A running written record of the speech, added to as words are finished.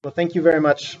Well, thank you very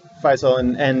much, Faisal,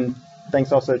 and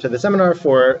thanks also to the seminar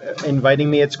for inviting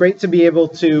me. It's great to be able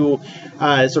to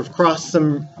sort of cross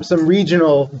some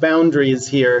regional boundaries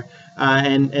here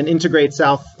and integrate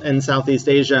South and Southeast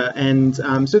Asia. And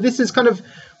so this is kind of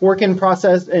work in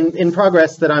process and in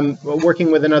progress that I'm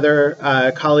working with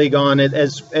another colleague on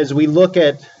as we look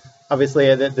at,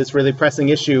 obviously, this really pressing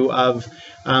issue of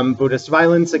Buddhist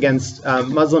violence against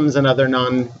Muslims and other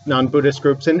non-Buddhist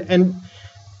groups. And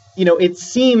you know, it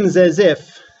seems as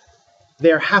if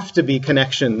there have to be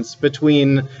connections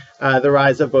between the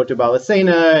rise of Botubala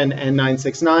Sena and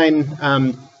 969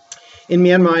 in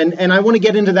Myanmar. And I want to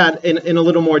get into that in a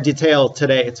little more detail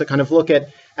today to kind of look at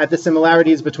the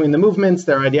similarities between the movements,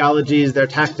 their ideologies, their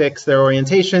tactics, their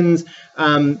orientations,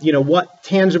 you know, what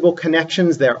tangible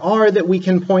connections there are that we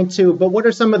can point to, but what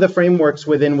are some of the frameworks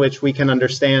within which we can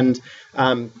understand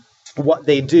what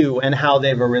they do and how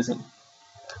they've arisen.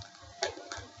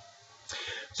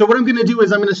 So what I'm going to do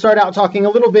is I'm going to start out talking a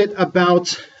little bit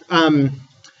about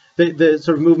the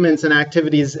sort of movements and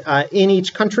activities in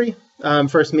each country,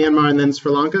 first Myanmar and then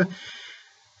Sri Lanka.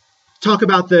 Talk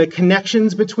about the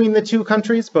connections between the two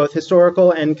countries, both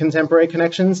historical and contemporary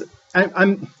connections.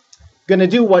 I'm going to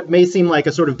do what may seem like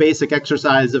a sort of basic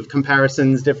exercise of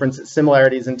comparisons, differences,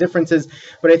 similarities, and differences,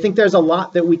 but I think there's a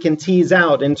lot that we can tease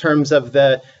out in terms of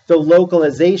the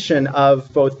localization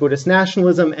of both Buddhist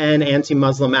nationalism and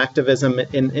anti-Muslim activism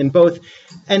in both.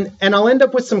 And I'll end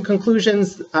up with some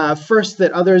conclusions first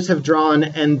that others have drawn,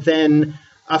 and then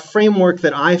a framework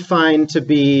that I find to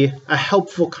be a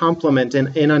helpful complement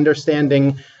in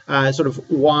understanding sort of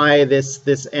why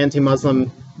this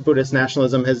anti-Muslim Buddhist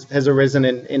nationalism has arisen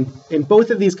in both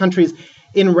of these countries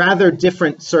in rather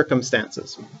different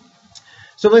circumstances.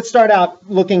 So let's start out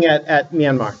looking at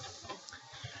Myanmar.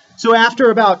 So after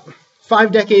about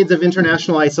 5 decades of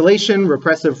international isolation,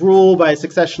 repressive rule by a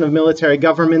succession of military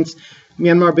governments,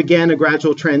 Myanmar began a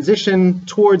gradual transition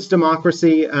towards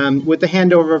democracy with the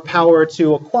handover of power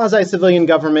to a quasi-civilian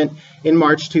government in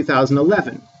March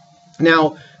 2011.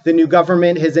 Now, the new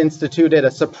government has instituted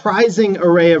a surprising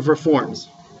array of reforms,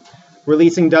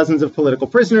 releasing dozens of political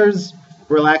prisoners,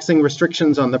 relaxing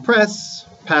restrictions on the press,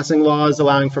 passing laws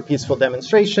allowing for peaceful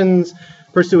demonstrations,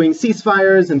 pursuing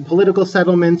ceasefires and political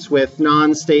settlements with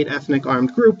non-state ethnic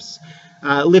armed groups,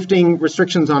 lifting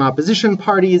restrictions on opposition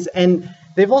parties, and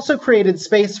they've also created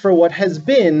space for what has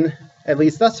been, at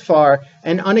least thus far,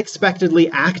 an unexpectedly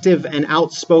active and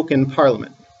outspoken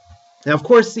parliament. Now, of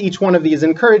course, each one of these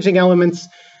encouraging elements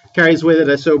carries with it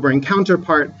a sobering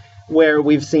counterpart, where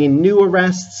we've seen new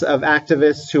arrests of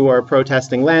activists who are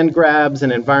protesting land grabs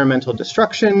and environmental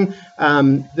destruction,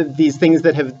 these things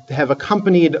that have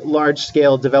accompanied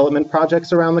large-scale development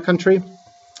projects around the country.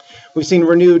 We've seen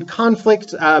renewed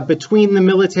conflict between the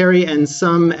military and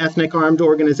some ethnic armed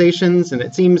organizations, and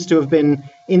it seems to have been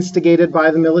instigated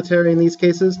by the military in these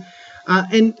cases.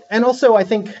 And also, I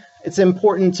think it's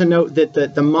important to note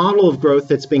that the model of growth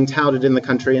that's being touted in the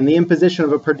country and the imposition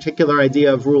of a particular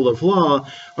idea of rule of law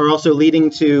are also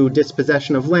leading to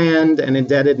dispossession of land and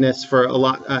indebtedness for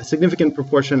a significant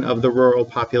proportion of the rural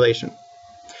population.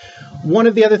 One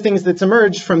of the other things that's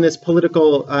emerged from this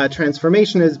political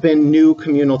transformation has been new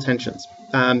communal tensions.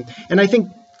 And I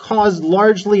think caused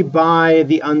largely by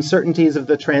the uncertainties of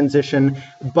the transition,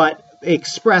 but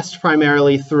expressed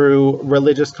primarily through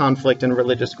religious conflict and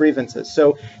religious grievances.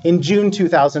 So in June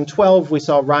 2012, we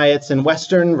saw riots in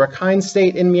western Rakhine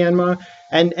State in Myanmar,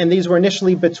 and these were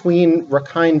initially between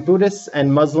Rakhine Buddhists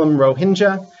and Muslim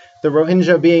Rohingya. The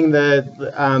Rohingya being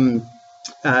the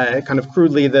kind of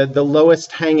crudely the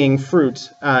lowest hanging fruit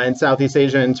in Southeast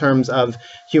Asia in terms of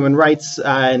human rights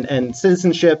and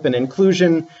citizenship and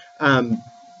inclusion.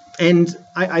 And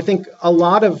I think a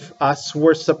lot of us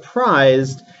were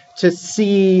surprised to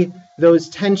see those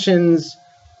tensions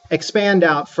expand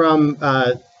out from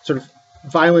sort of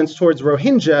violence towards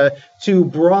Rohingya to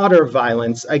broader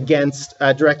violence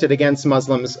directed against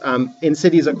Muslims in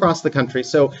cities across the country.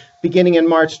 So beginning in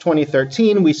March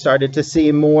 2013, we started to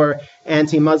see more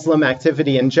anti-Muslim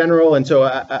activity in general, and so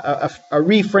a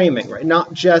reframing, right?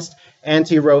 Not just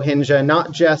anti-Rohingya,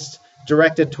 not just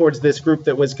directed towards this group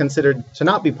that was considered to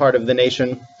not be part of the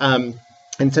nation,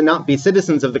 and to not be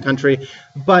citizens of the country,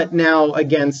 but now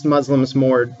against Muslims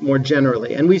more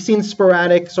generally. And we've seen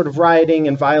sporadic sort of rioting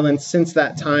and violence since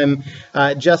that time.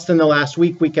 Just in the last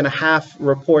week and a half,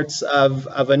 reports of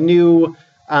a new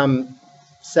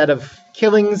set of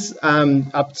killings,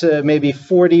 up to maybe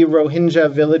 40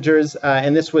 Rohingya villagers.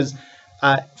 And this was,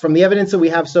 from the evidence that we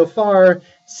have so far,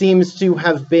 seems to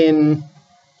have been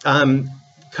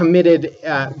committed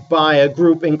by a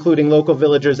group including local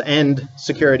villagers and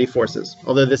security forces,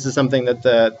 although this is something that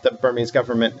the Burmese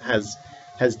government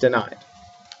has denied.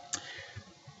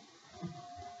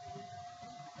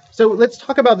 So let's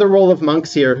talk about the role of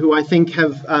monks here, who I think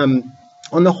have,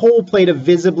 on the whole, played a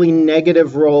visibly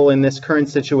negative role in this current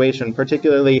situation,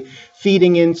 particularly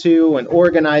feeding into and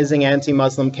organizing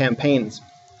anti-Muslim campaigns.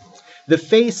 The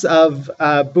face of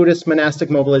Buddhist monastic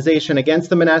mobilization against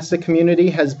the monastic community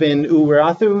has been U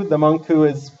Wirathu, the monk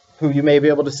who you may be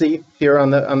able to see here on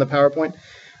the PowerPoint,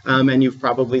 and you've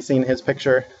probably seen his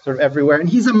picture sort of everywhere. And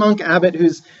he's a monk abbot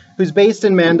who's based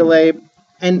in Mandalay,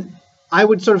 and I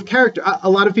would sort of a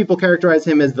lot of people characterize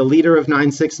him as the leader of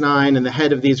 969 and the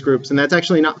head of these groups, and that's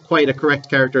actually not quite a correct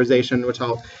characterization, which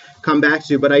I'll come back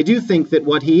to. But I do think that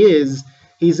what he is,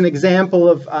 he's an example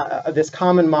of this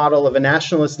common model of a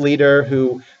nationalist leader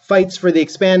who fights for the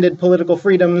expanded political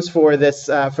freedoms for this,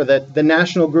 for the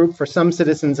national group, for some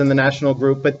citizens in the national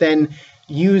group, but then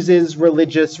uses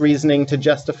religious reasoning to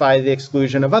justify the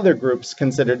exclusion of other groups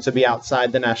considered to be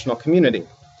outside the national community.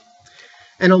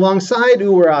 And alongside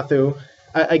U Wirathu,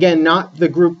 again, not the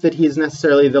group that he's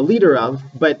necessarily the leader of,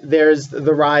 but there's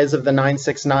the rise of the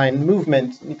 969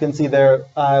 movement. You can see their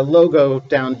logo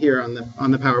down here on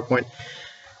the PowerPoint.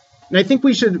 And I think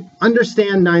we should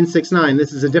understand 969.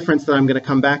 This is a difference that I'm going to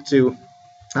come back to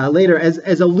later,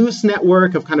 as a loose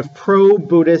network of kind of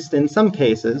pro-Buddhist in some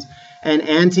cases and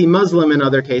anti-Muslim in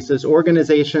other cases,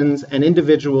 organizations and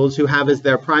individuals who have as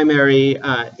their primary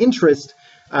interest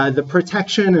the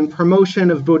protection and promotion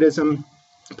of Buddhism,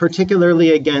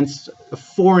 particularly against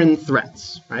foreign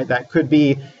threats, right? That could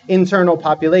be internal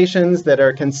populations that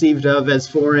are conceived of as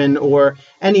foreign, or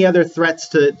any other threats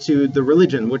to the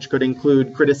religion, which could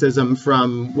include criticism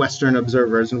from Western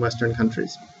observers in Western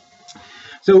countries.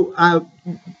 So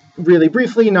really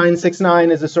briefly,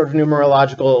 969 is a sort of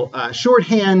numerological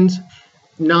shorthand.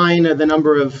 9 are the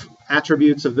number of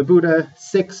attributes of the Buddha,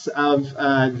 6 of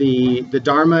the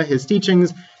Dharma, his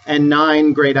teachings, and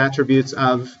 9 great attributes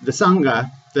of the Sangha,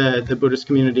 the Buddhist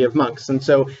community of monks. And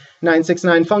so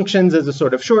 969 functions as a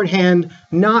sort of shorthand,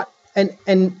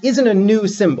 and isn't a new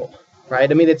symbol, right?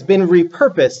 I mean, it's been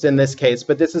repurposed in this case,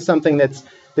 but this is something that's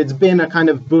been a kind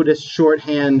of Buddhist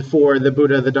shorthand for the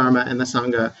Buddha, the Dharma, and the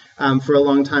Sangha for a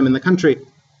long time in the country.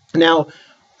 Now,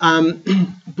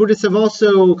 Buddhists have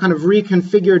also kind of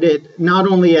reconfigured it not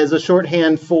only as a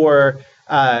shorthand for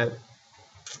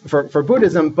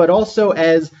Buddhism, but also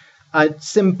as a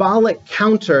symbolic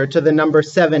counter to the number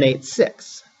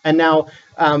 786. And now,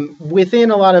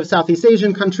 within a lot of Southeast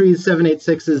Asian countries,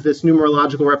 786 is this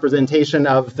numerological representation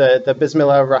of the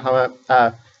Bismillah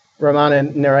Rahman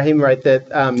and Rahim, right?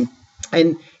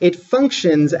 And it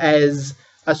functions as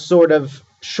a sort of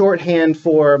shorthand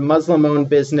for Muslim-owned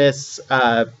business,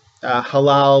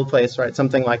 halal place, right?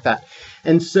 Something like that.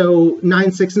 And so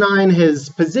 969 has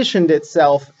positioned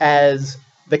itself as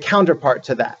the counterpart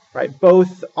to that, right?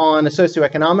 Both on a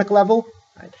socioeconomic level,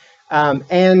 right?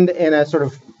 And in a sort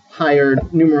of higher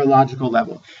numerological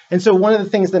level. And so one of the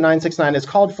things that 969 has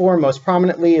called for most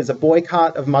prominently is a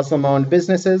boycott of Muslim-owned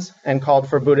businesses, and called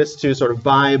for Buddhists to sort of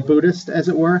buy Buddhist, as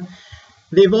it were.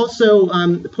 They've also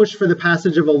pushed for the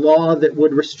passage of a law that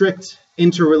would restrict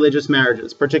interreligious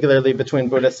marriages, particularly between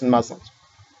Buddhists and Muslims.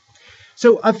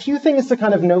 So a few things to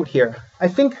kind of note here. I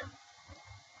think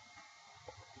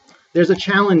there's a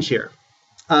challenge here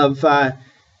of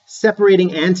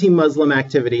separating anti-Muslim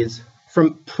activities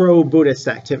from pro-Buddhist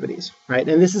activities, right?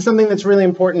 And this is something that's really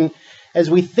important as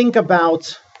we think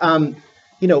about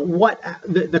what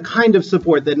the kind of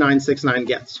support that 969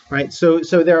 gets, right? So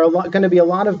there are going to be a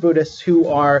lot of Buddhists who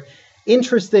are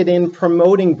interested in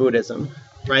promoting Buddhism,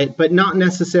 right? But not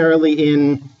necessarily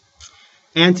in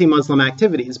anti-Muslim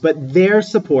activities. But their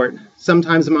support,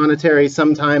 sometimes monetary,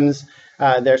 sometimes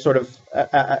their sort of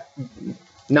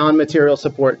non-material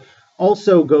support,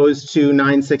 also goes to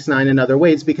 969 in other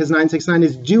ways, because 969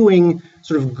 is doing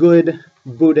sort of good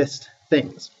Buddhist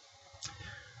things.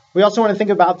 We also want to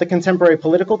think about the contemporary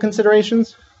political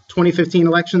considerations. 2015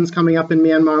 elections coming up in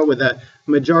Myanmar with a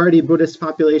majority Buddhist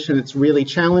population. It's really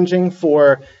challenging,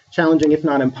 if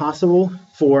not impossible,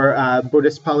 for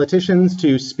Buddhist politicians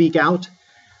to speak out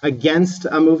against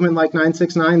a movement like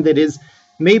 969 that is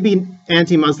maybe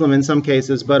anti-Muslim in some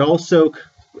cases, but also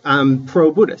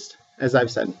pro-Buddhist, as I've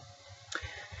said.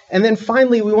 And then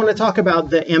finally, we want to talk about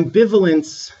the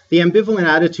ambivalent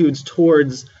attitudes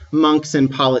towards monks in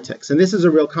politics. And this is a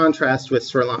real contrast with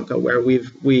Sri Lanka, where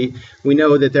we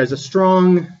know that there's a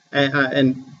strong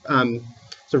and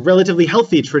sort of relatively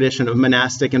healthy tradition of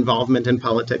monastic involvement in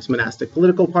politics, monastic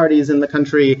political parties in the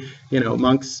country,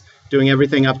 monks doing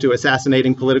everything up to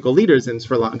assassinating political leaders in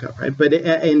Sri Lanka, right? But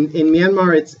in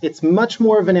Myanmar, it's much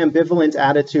more of an ambivalent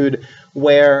attitude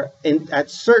where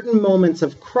at certain moments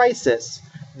of crisis,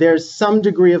 there's some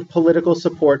degree of political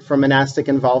support for monastic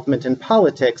involvement in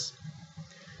politics,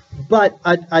 but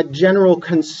a general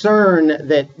concern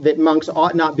that monks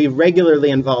ought not be regularly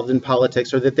involved in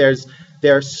politics, or that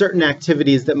there are certain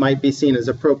activities that might be seen as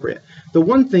appropriate. The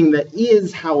one thing that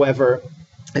is, however,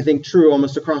 I think true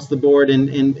almost across the board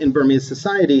in Burmese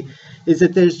society is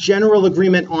that there's general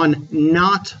agreement on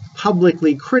not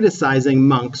publicly criticizing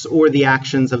monks or the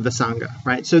actions of the Sangha,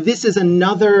 right? So this is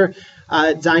another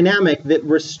dynamic that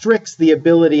restricts the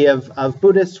ability of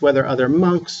Buddhists, whether other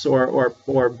monks or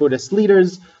Buddhist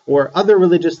leaders or other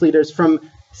religious leaders, from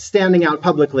standing out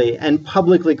publicly and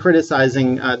publicly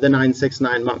criticizing the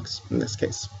 969 monks in this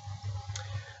case.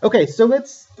 Okay, so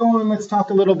let's go on. Let's talk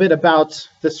a little bit about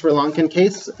the Sri Lankan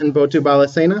case and Botu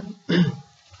Balasena.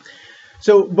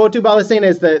 So Botu Balasena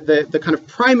is the kind of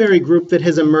primary group that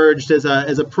has emerged as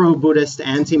a pro-Buddhist,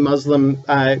 anti-Muslim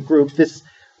group. This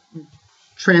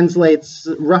translates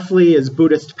roughly as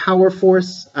Buddhist power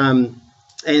force, and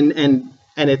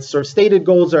its sort of stated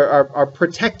goals are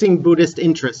protecting Buddhist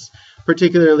interests,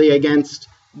 particularly against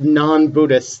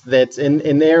non-Buddhists that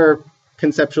in their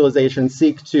conceptualization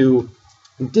seek to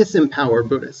disempower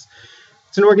Buddhists.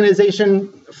 It's an organization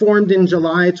formed in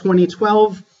July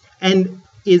 2012 and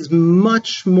is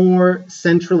much more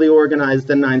centrally organized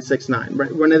than 969.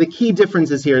 Right? One of the key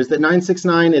differences here is that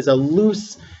 969 is a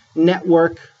loose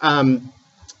network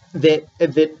that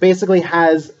basically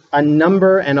has a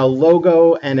number and a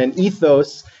logo and an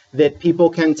ethos that people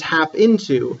can tap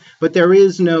into, but there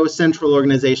is no central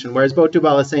organization, whereas Botu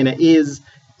Balasena is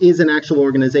an actual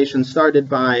organization started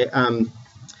by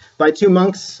two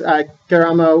monks,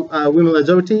 Karama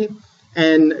Wimalazoti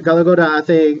and Galagoda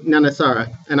Ate Nanasara.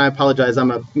 And I apologize,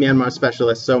 I'm a Myanmar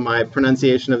specialist, so my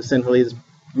pronunciation of Sinhalese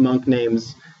monk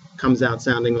names comes out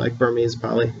sounding like Burmese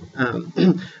Pali.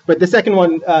 But the second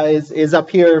one is up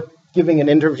here giving an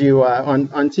interview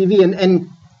on TV. And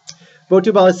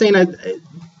Botu Balasena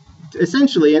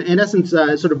essentially, in essence,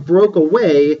 sort of broke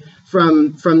away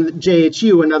from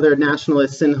JHU, another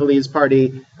nationalist Sinhalese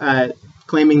party,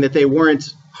 claiming that they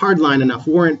weren't hardline enough,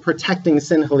 weren't protecting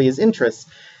Sinhalese interests.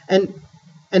 And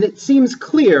it seems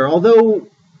clear, although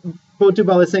Botu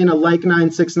Balasena, like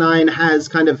 969, has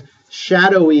kind of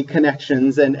shadowy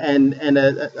connections and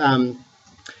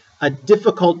a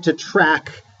difficult to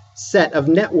track set of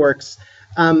networks,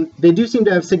 they do seem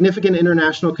to have significant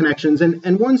international connections.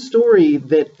 And one story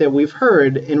that we've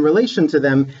heard in relation to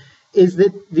them is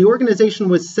that the organization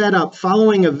was set up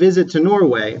following a visit to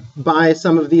Norway by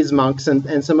some of these monks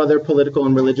and some other political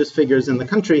and religious figures in the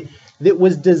country that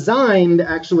was designed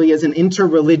actually as an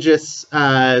interreligious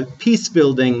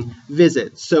peace-building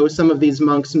visit. So some of these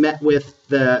monks met with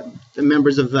the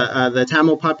members of the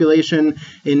Tamil population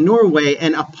in Norway,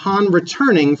 and upon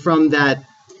returning from that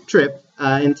trip,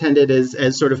 intended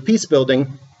as sort of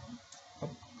peace-building.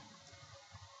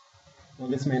 Well,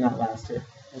 this may not last here.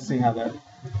 We'll see how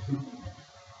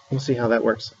that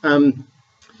works.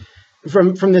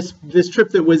 From this trip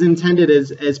that was intended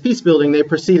as peace-building, they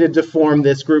proceeded to form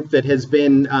this group that has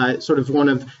been sort of one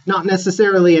of, not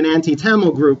necessarily an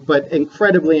anti-Tamil group, but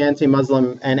incredibly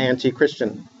anti-Muslim and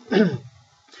anti-Christian.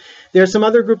 There are some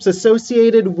other groups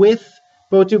associated with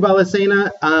Botu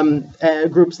Balasena,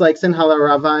 groups like Sinhala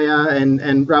Ravaya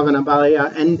and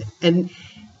Ravanabalaya, and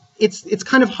it's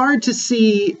kind of hard to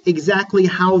see exactly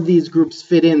how these groups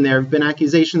fit in. There have been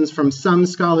accusations from some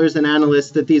scholars and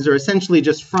analysts that these are essentially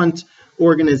just front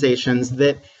organizations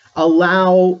that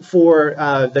allow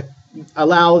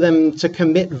them to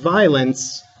commit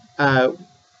violence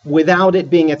without it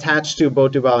being attached to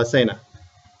Botu Balasena.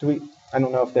 I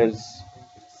don't know if there's.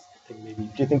 Maybe.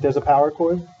 Do you think there's a power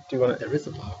cord? Do you want to? There is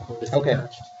a power cord. It's okay.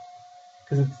 Attached.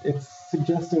 Because it's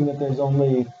suggesting that there's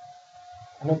only.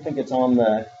 I don't think it's on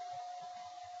the.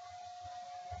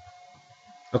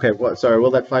 Okay, well, sorry,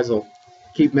 we'll let Faisal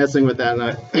keep messing with that, and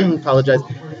I apologize.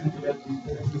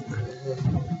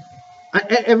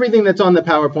 Everything that's on the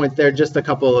PowerPoint, they're just a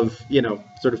couple of,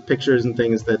 sort of pictures and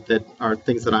things that are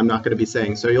things that I'm not going to be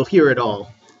saying, so you'll hear it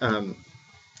all.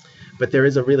 But there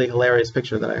is a really hilarious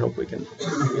picture that I hope we can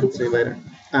see later.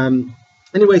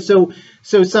 Anyway, so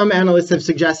some analysts have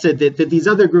suggested that these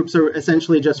other groups are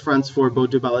essentially just fronts for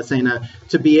Botu Balasena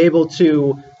to be able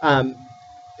to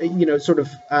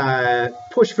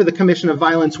push for the commission of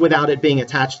violence without it being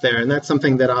attached there. And that's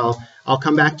something that I'll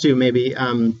come back to maybe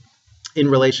in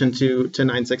relation to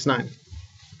 969.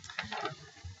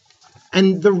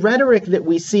 And the rhetoric that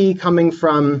we see coming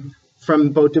from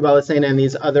Botu Balasena and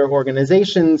these other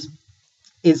organizations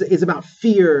is about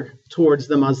fear towards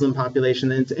the Muslim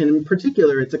population, and in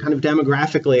particular, it's a kind of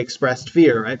demographically expressed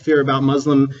fear, right? Fear about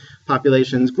Muslim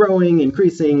populations growing,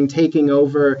 increasing, taking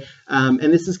over, and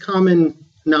this is common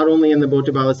not only in the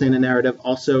Bhottu Bala Sena narrative,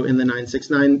 also in the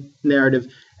 969 narrative,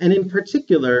 and in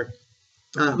particular,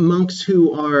 monks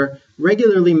who are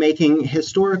regularly making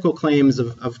historical claims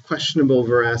of questionable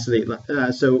veracity.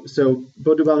 So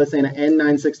Bhottu Bala Sena and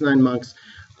 969 monks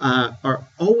are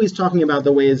always talking about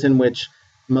the ways in which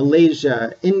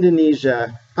Malaysia,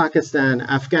 Indonesia, Pakistan,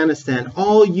 Afghanistan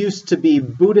all used to be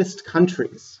Buddhist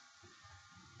countries,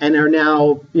 and are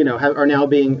now, are now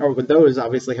being, or those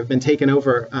obviously have been taken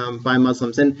over by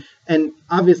Muslims, and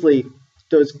obviously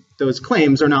those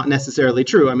claims are not necessarily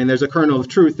true. I mean, there's a kernel of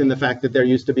truth in the fact that there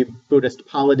used to be Buddhist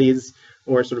polities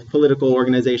or sort of political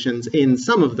organizations in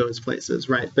some of those places,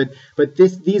 right? But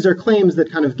these are claims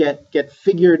that kind of get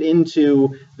figured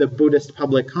into the Buddhist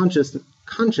public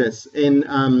conscious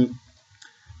in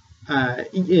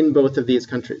both of these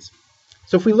countries.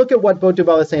 So if we look at what Bhottu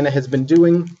Bala Sena has been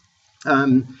doing,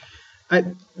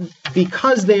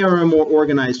 because they are a more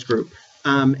organized group,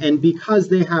 and because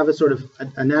they have a sort of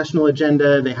a national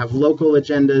agenda, they have local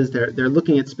agendas, they're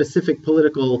looking at specific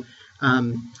political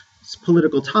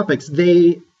topics,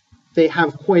 they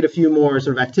have quite a few more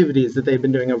sort of activities that they've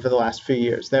been doing over the last few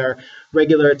years. There are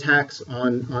regular attacks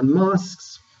on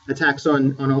mosques, attacks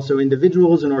on also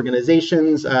individuals and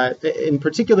organizations. In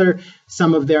particular,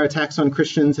 some of their attacks on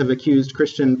Christians have accused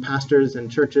Christian pastors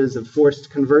and churches of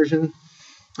forced conversion.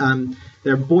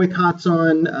 There are boycotts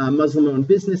on Muslim-owned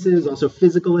businesses, also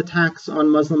physical attacks on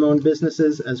Muslim-owned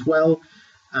businesses as well.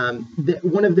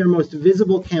 One of their most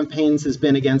visible campaigns has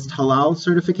been against halal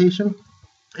certification.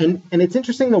 And it's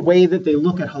interesting the way that they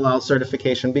look at halal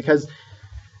certification, because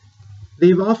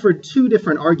they've offered two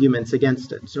different arguments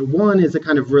against it. So one is a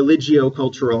kind of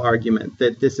religio-cultural argument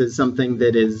that this is something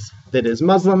that is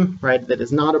Muslim, right, that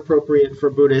is not appropriate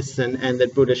for Buddhists, and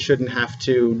that Buddhists shouldn't have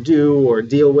to do or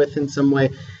deal with in some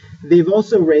way. They've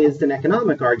also raised an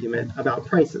economic argument about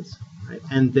prices, right,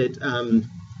 and they've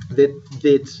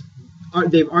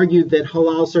argued that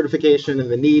halal certification and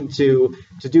the need to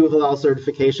do halal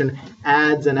certification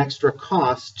adds an extra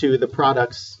cost to the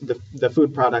products, the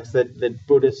food products that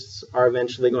Buddhists are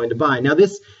eventually going to buy. Now,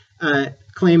 this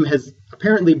claim has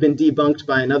apparently been debunked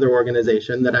by another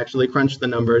organization that actually crunched the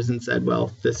numbers and said,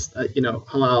 well, this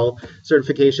halal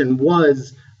certification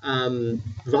was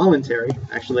voluntary,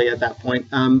 actually, at that point,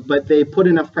 but they put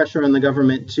enough pressure on the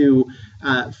government to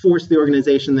force the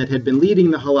organization that had been leading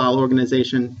the halal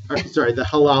the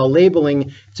halal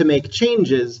labeling to make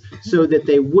changes so that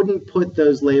they wouldn't put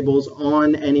those labels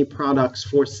on any products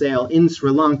for sale in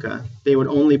Sri Lanka. They would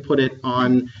only put it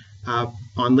on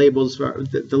labels, for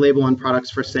the label on products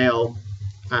for sale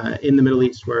in the Middle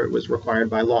East, where it was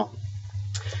required by law.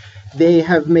 They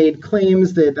have made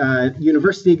claims that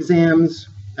university exams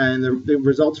and the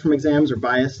results from exams are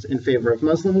biased in favor of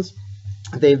Muslims.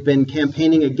 They've been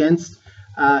campaigning against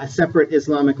a separate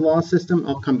Islamic law system.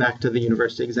 I'll come back to the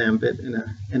university exam bit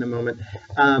in a moment.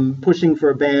 Pushing for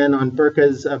a ban on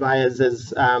burqas, abayas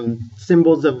as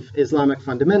symbols of Islamic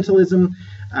fundamentalism.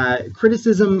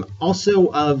 Criticism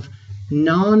also of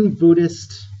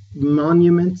non-Buddhist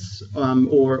monuments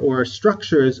or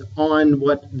structures on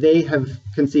what they have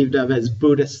conceived of as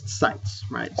Buddhist sites,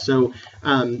 right? So,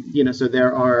 so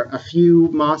there are a few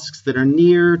mosques that are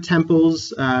near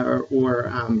temples or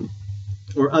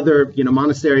other,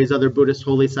 monasteries, other Buddhist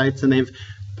holy sites, and they've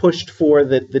pushed for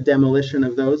the demolition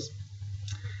of those.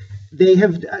 They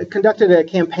have conducted a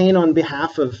campaign on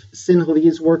behalf of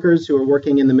Sinhalese workers who are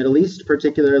working in the Middle East,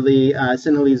 particularly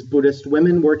Sinhalese Buddhist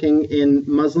women working in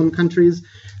Muslim countries.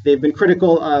 They've been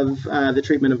critical of the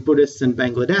treatment of Buddhists in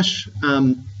Bangladesh.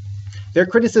 Their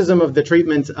criticism of the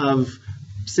treatment of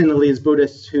Sinhalese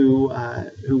Buddhists who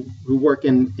work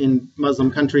in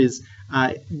Muslim countries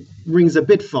rings a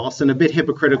bit false and a bit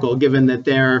hypocritical, given that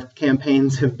their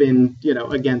campaigns have been,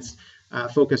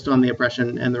 focused on the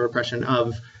oppression and the repression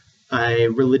of a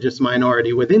religious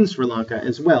minority within Sri Lanka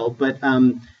as well. But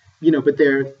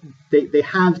they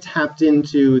have tapped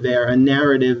into a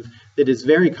narrative that is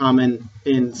very common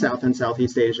in South and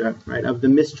Southeast Asia, right, of the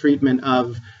mistreatment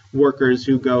of workers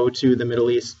who go to the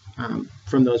Middle East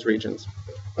from those regions.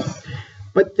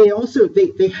 But they also,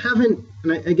 they haven't,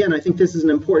 and I think this is an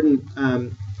important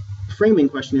framing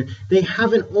question here, they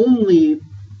haven't only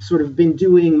sort of been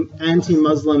doing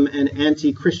anti-Muslim and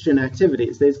anti-Christian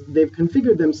activities. They've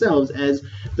configured themselves as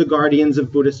the guardians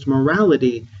of Buddhist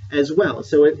morality as well.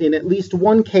 So in at least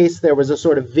one case, there was a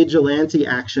sort of vigilante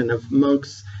action of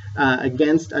monks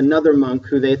against another monk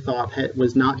who they thought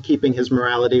was not keeping his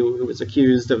morality, who was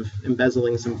accused of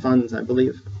embezzling some funds, I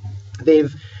believe.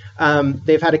 They've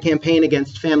had a campaign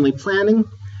against family planning,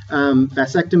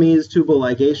 vasectomies, tubal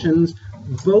ligations,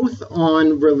 both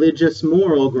on religious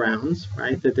moral grounds,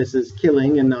 right, that this is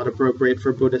killing and not appropriate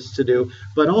for Buddhists to do,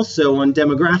 but also on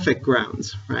demographic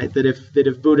grounds, right, that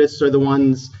if Buddhists are the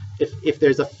ones, if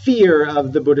there's a fear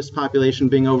of the Buddhist population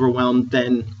being overwhelmed,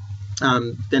 then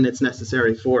it's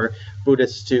necessary for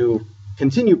Buddhists to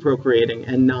continue procreating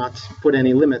and not put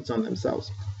any limits on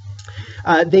themselves.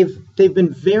 They've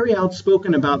been very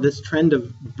outspoken about this trend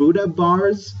of Buddha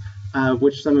bars,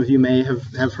 which some of you may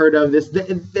have heard of.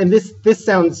 This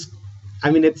sounds,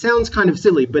 I mean, it sounds kind of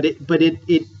silly, but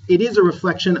it is a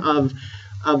reflection of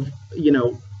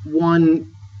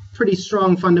one pretty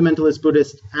strong fundamentalist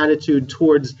Buddhist attitude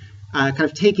towards kind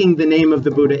of taking the name of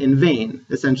the Buddha in vain,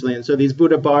 essentially. And so these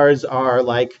Buddha bars are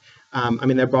like,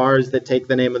 they're bars that take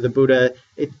the name of the Buddha.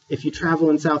 If you travel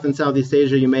in South and Southeast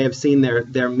Asia, you may have seen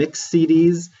their mix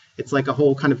CDs. It's like a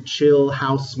whole kind of chill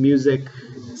house music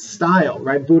style,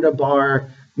 right? Buddha bar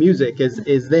music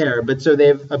is there. But so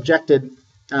they've objected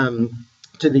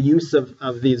to the use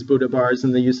of these Buddha bars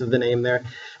and the use of the name there.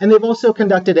 And they've also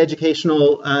conducted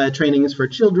educational trainings for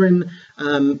children,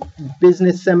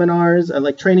 business seminars,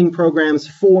 like training programs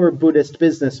for Buddhist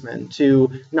businessmen to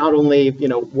not only,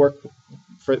 work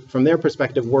from their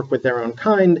perspective, work with their own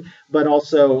kind, but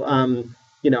also,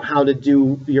 how to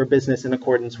do your business in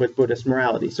accordance with Buddhist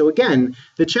morality. So again,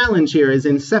 the challenge here is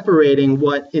in separating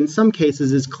what in some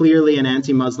cases is clearly an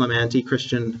anti-Muslim,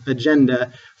 anti-Christian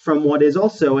agenda from what is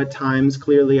also at times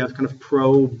clearly a kind of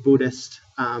pro-Buddhist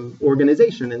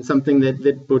organization and something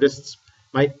that Buddhists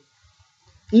might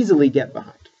easily get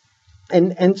behind.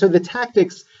 And so the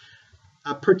tactics,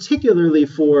 particularly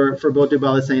for Botu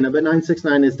Balasena, but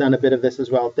 969 has done a bit of this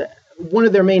as well. One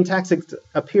of their main tactics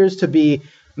appears to be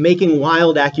making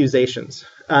wild accusations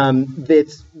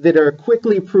that are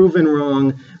quickly proven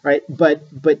wrong, right? But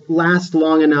last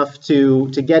long enough to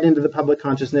get into the public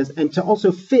consciousness and to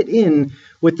also fit in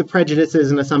with the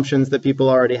prejudices and assumptions that people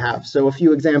already have. So a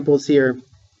few examples here.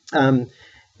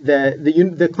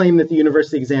 The claim that the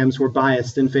university exams were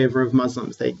biased in favor of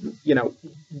Muslims. They,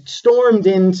 stormed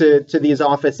into these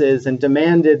offices and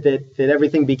demanded that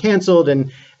everything be canceled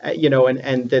and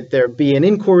that there be an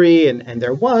inquiry, and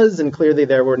there was, and clearly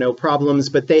there were no problems,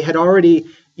 but they had already,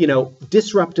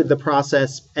 disrupted the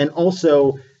process and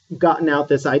also gotten out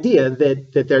this idea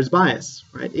that there's bias,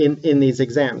 right, in these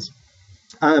exams.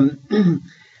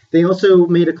 They also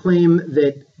made a claim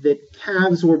that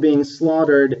calves were being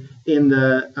slaughtered in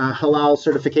the halal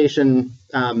certification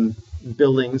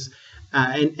buildings,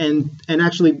 and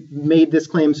actually made this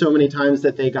claim so many times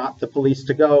that they got the police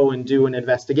to go and do an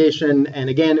investigation. And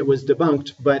again, it was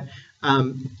debunked, but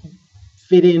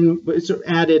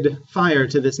added fire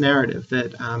to this narrative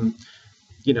that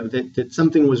that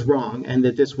something was wrong, and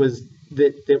that this was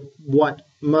that what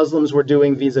Muslims were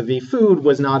doing vis-a-vis food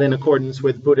was not in accordance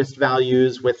with Buddhist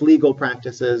values, with legal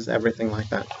practices, everything like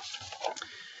that.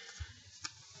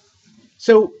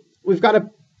 So we've got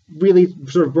a really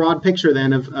sort of broad picture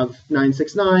then of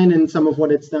 969 and some of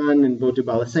what it's done, and Botu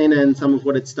Balasena and some of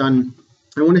what it's done.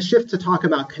 I want to shift to talk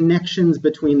about connections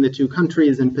between the two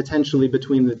countries and potentially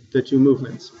between the two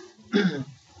movements.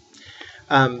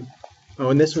 And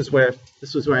this was where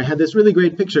I had this really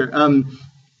great picture.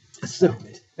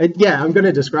 Yeah, I'm going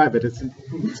to describe it.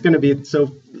 It's going to be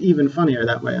so even funnier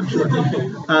that way, I'm sure.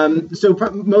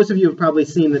 Most of you have probably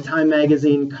seen the Time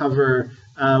magazine cover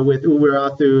with U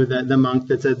Weerasethoo, the monk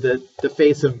that said the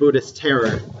face of Buddhist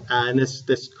terror. And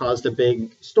this caused a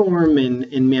big storm in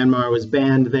Myanmar, was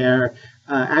banned there,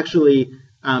 actually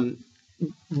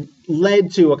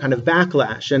led to a kind of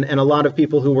backlash. And a lot of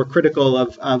people who were critical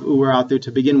of U Weerasethoo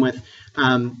to begin with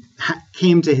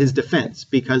came to his defense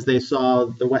because they saw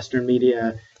the Western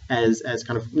media as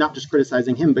kind of not just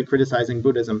criticizing him, but criticizing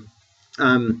Buddhism.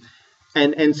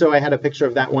 And so I had a picture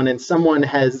of that one, and someone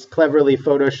has cleverly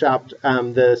photoshopped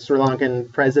the Sri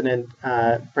Lankan President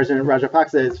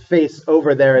Rajapaksa's face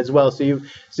over there as well. So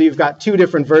you've got two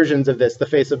different versions of this: the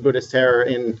face of Buddhist terror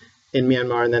in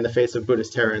Myanmar, and then the face of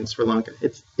Buddhist terror in Sri Lanka.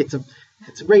 It's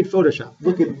a great Photoshop.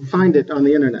 Find it on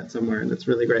the internet somewhere, and it's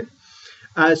really great.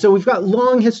 So we've got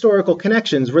long historical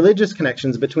connections, religious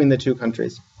connections between the two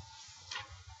countries.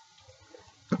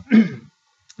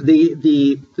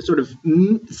 The sort of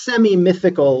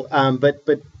semi-mythical,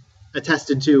 but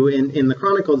attested to in the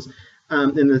chronicles,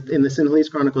 in the Sinhalese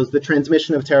chronicles, the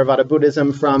transmission of Theravada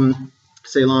Buddhism from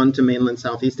Ceylon to mainland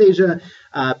Southeast Asia,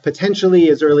 potentially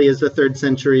as early as the 3rd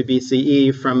century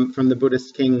BCE from the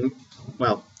Buddhist king,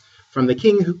 from the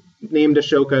king named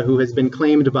Ashoka, who has been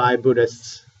claimed by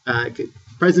Buddhists,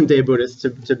 present-day Buddhists,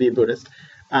 to be Buddhist.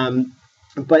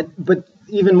 But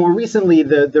even more recently,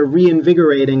 the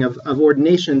reinvigorating of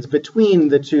ordinations between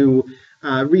the two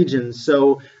regions.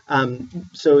 So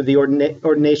the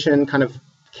ordination kind of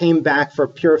came back for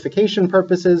purification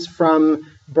purposes from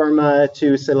Burma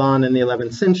to Ceylon in the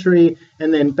 11th century,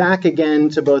 and then back again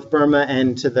to both Burma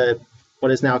and to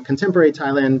what is now contemporary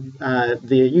Thailand,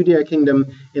 the Ayutthaya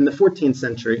Kingdom, in the 14th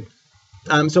century.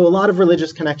 So a lot of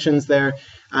religious connections there.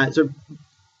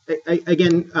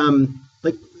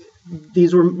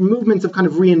 These were movements of kind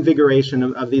of reinvigoration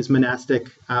of these monastic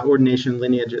ordination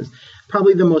lineages.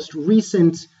 Probably the most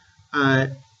recent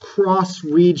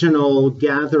cross-regional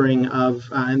gathering of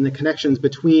and the connections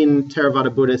between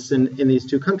Theravada Buddhists in these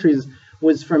two countries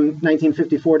was from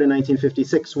 1954 to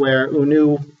 1956, where U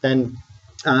Nu, then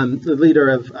the leader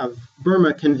of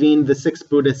Burma, convened the Sixth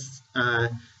Buddhist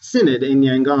Synod in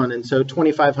Yangon. And so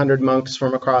 2,500 monks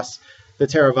from across the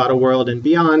Theravada world and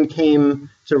beyond came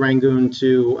to Rangoon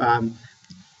to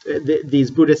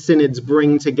these Buddhist synods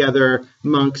bring together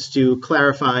monks to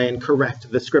clarify and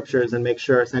correct the scriptures and make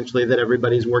sure essentially that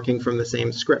everybody's working from the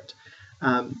same script.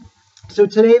 So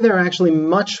today there are actually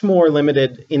much more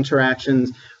limited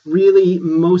interactions, really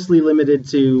mostly limited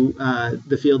to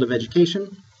the field of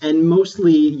education and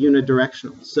mostly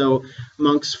unidirectional. So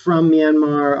monks from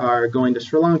Myanmar are going to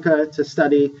Sri Lanka to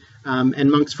study,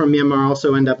 and monks from Myanmar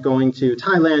also end up going to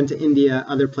Thailand, to India,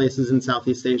 other places in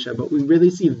Southeast Asia. But we really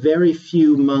see very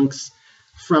few monks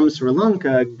from Sri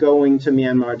Lanka going to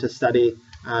Myanmar to study,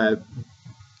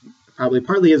 probably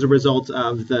partly as a result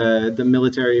of the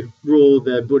military rule.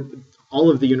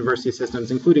 All of the university systems,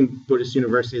 including Buddhist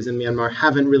universities in Myanmar,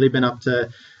 haven't really been up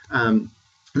to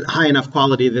high enough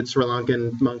quality that Sri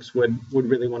Lankan monks would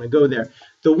really want to go there.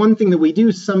 The one thing that we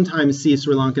do sometimes see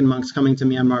Sri Lankan monks coming to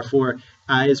Myanmar for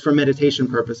is for meditation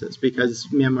purposes, because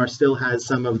Myanmar still has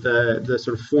some of the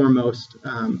sort of foremost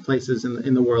places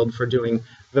in the world for doing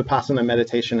Vipassana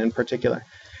meditation in particular.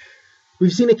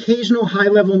 We've seen occasional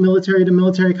high-level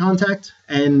military-to-military contact,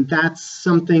 and that's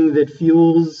something that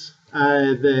fuels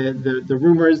the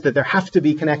rumors that there have to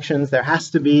be connections. There has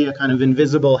to be a kind of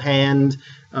invisible hand,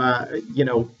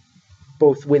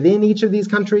 both within each of these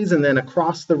countries and then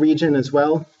across the region as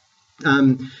well.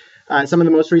 Some of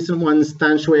the most recent ones,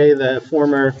 Than Shwe, the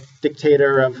former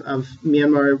dictator of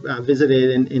Myanmar,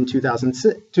 visited in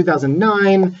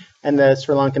 2009, and the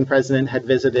Sri Lankan president had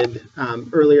visited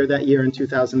earlier that year in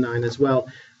 2009 as well.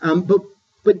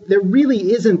 But there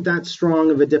really isn't that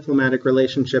strong of a diplomatic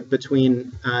relationship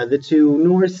between the two,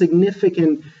 nor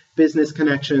significant business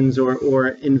connections or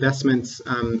investments.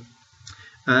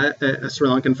 A Sri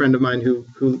Lankan friend of mine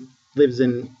who lives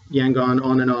in Yangon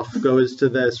on and off goes to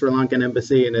the Sri Lankan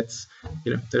embassy, and it's,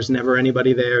 there's never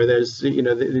anybody there. There's,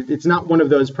 it's not one of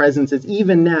those presences,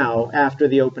 even now after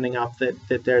the opening up,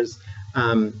 that there's,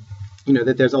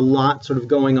 that there's a lot sort of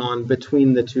going on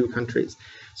between the two countries.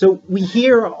 So we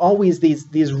hear always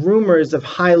these rumors of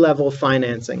high-level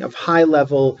financing, of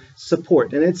high-level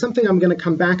support, and it's something I'm going to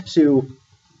come back to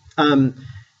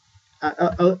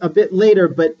a bit later,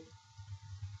 but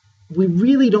we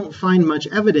really don't find much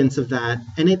evidence of that,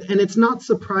 and it's not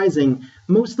surprising,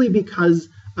 mostly because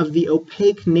of the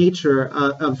opaque nature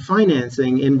of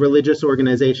financing in religious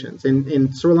organizations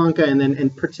in Sri Lanka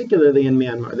and particularly in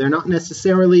Myanmar. They're not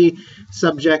necessarily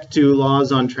subject to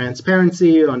laws on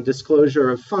transparency, on disclosure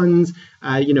of funds.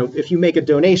 If you make a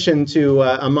donation to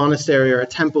a monastery or a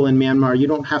temple in Myanmar, you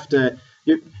don't have to.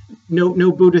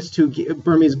 No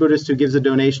Burmese Buddhist who gives a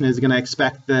donation is going to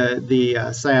expect the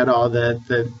sayadaw,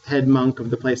 the head monk of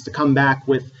the place, to come back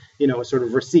with a sort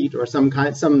of receipt or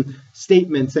some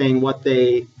statement saying what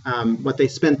they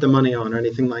spent the money on or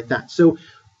anything like that. So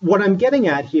what I'm getting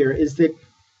at here is that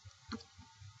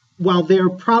while there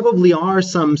probably are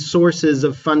some sources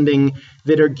of funding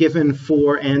that are given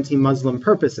for anti-Muslim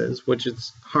purposes, which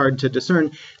is hard to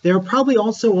discern, there are probably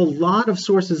also a lot of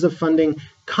sources of funding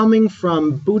coming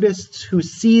from Buddhists who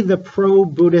see the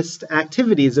pro-Buddhist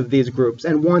activities of these groups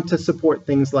and want to support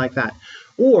things like that,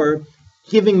 or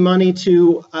giving money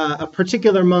to a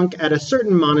particular monk at a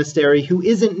certain monastery who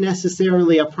isn't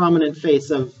necessarily a prominent face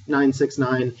of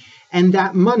 969, and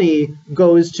that money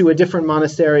goes to a different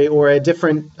monastery or a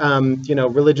different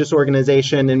religious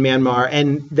organization in Myanmar,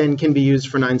 and then can be used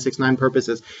for 969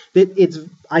 purposes. It's,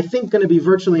 I think, going to be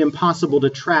virtually impossible to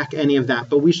track any of that,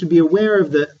 but we should be aware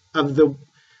of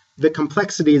the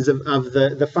complexities of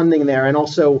the funding there, and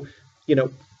also,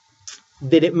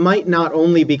 that it might not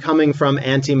only be coming from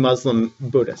anti-Muslim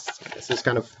Buddhists. This is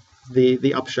kind of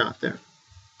the upshot there.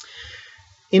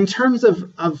 In terms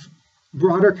of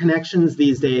broader connections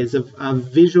these days of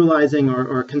visualizing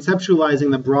or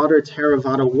conceptualizing the broader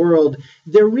Theravada world,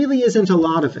 there really isn't a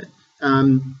lot of it.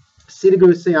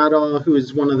 Siddhaguru Sayadaw, who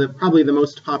is one of probably the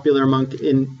most popular monk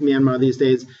in Myanmar these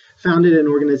days, founded an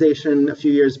organization a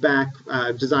few years back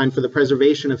designed for the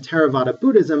preservation of Theravada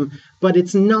Buddhism, but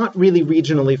it's not really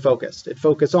regionally focused. It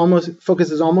focuses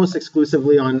almost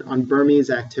exclusively on Burmese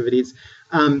activities.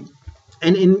 And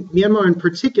in Myanmar in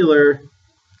particular,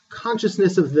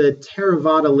 consciousness of the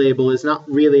Theravada label is not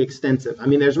really extensive. I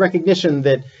mean, there's recognition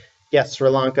that, yes, Sri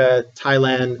Lanka,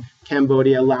 Thailand,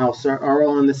 Cambodia, Laos are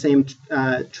all in the same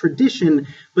tradition,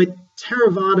 but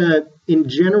Theravada in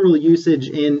general usage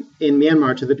in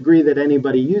Myanmar, to the degree that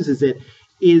anybody uses it,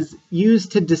 is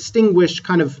used to distinguish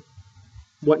kind of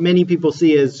what many people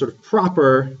see as sort of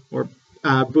proper or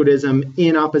Buddhism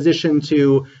in opposition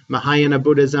to Mahayana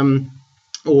Buddhism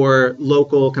or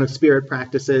local kind of spirit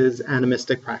practices,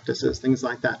 animistic practices, things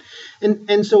like that.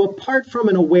 And so apart from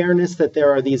an awareness that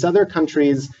there are these other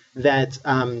countries that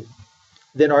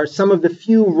are some of the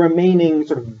few remaining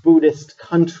sort of Buddhist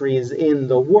countries in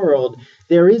the world,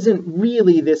 there isn't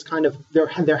really this kind of,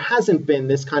 there hasn't been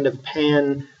this kind of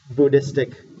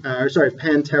pan-Buddhistic,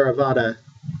 pan-Theravada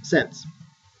sense.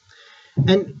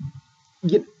 And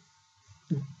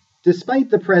despite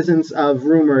the presence of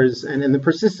rumors and the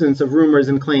persistence of rumors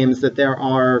and claims that there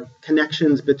are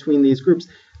connections between these groups,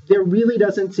 there really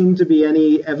doesn't seem to be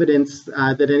any evidence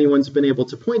that anyone's been able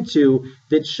to point to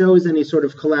that shows any sort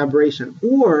of collaboration,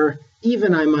 or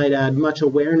even, I might add, much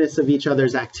awareness of each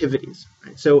other's activities.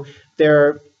 Right? So there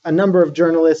are a number of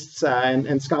journalists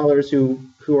and scholars who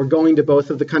are going to both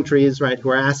of the countries, right, who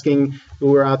are asking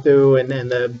Uluwatu and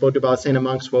the Bodhi Balasena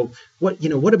monks, well,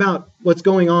 what about what's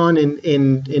going on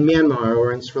in Myanmar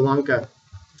or in Sri Lanka?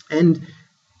 And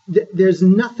there's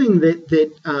nothing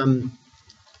that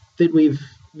we've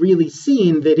really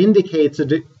seen that indicates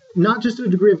not just a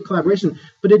degree of collaboration,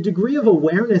 but a degree of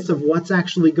awareness of what's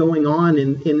actually going on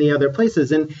in the other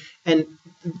places. And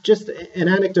just an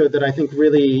anecdote that I think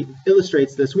really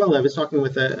illustrates this well. I was talking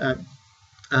with a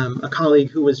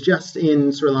colleague who was just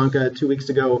in Sri Lanka 2 weeks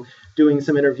ago doing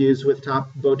some interviews with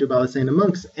top Bodhi Balasena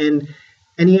monks, and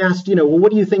he asked, well,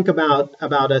 what do you think about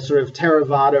a sort of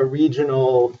Theravada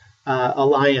regional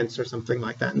alliance or something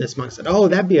like that? And this monk said, oh,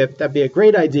 that'd be a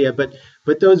great idea, but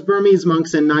those Burmese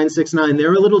monks in 969,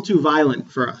 they're a little too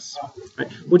violent for us,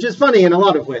 right? Which is funny in a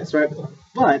lot of ways, right?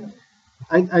 But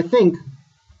I think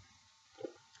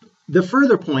the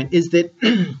further point is that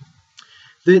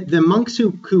the monks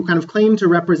who kind of claim to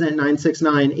represent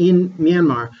 969 in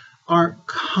Myanmar are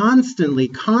constantly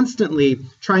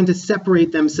trying to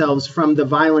separate themselves from the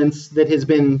violence that has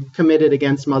been committed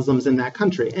against Muslims in that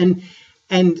country. And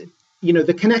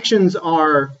the connections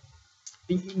are,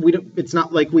 it's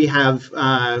not like we have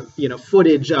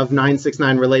footage of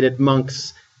 969 related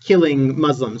monks killing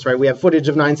Muslims, right? We have footage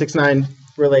of 969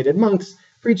 related monks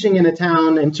preaching in a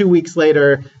town, and 2 weeks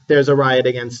later there's a riot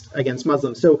against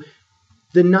Muslims. So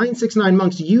the 969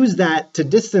 monks use that to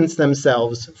distance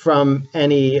themselves from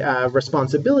any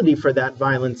responsibility for that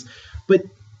violence. But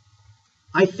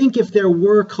I think if there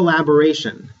were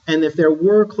collaboration and if there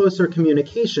were closer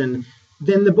communication,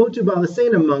 then the Bodhi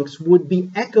Balasena monks would be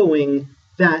echoing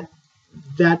that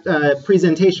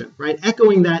presentation, right?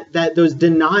 Echoing that those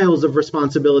denials of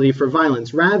responsibility for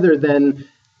violence, rather than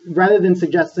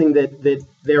suggesting that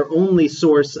their only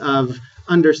source of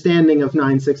understanding of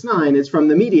 969 is from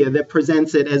the media that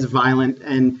presents it as violent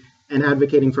and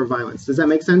advocating for violence. Does that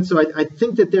make sense? So I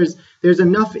think that there's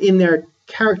enough in their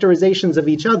characterizations of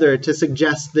each other to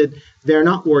suggest that they're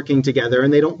not working together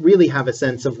and they don't really have a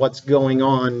sense of what's going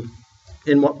on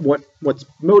and what's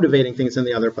motivating things in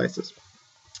the other places.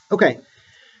 Okay,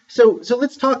 so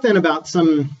let's talk then about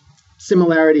some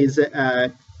similarities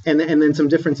and then some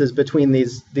differences between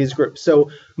these groups.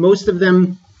 So both of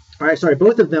them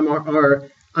are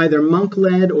either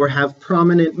monk-led or have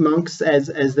prominent monks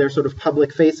as their sort of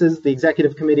public faces. The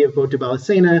executive committee of Bodhi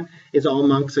Balasena is all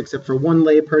monks except for one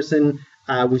lay person.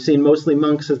 We've seen mostly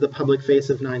monks as the public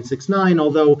face of 969,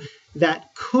 although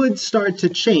that could start to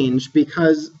change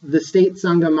because the State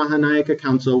Sangha Mahanayaka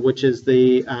Council, which is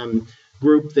the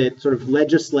group that sort of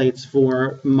legislates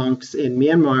for monks in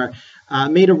Myanmar,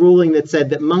 made a ruling that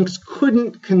said that monks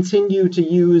couldn't continue to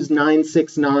use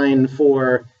 969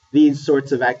 for these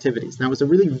sorts of activities. That was a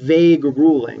really vague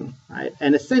ruling, right?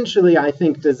 And essentially, I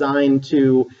think, designed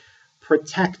to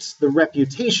protect the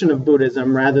reputation of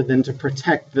Buddhism rather than to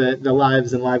protect the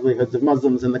lives and livelihoods of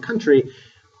Muslims in the country.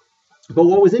 But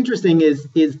what was interesting is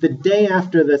the day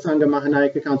after the Sangha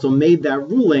Mahanayaka Council made that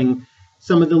ruling,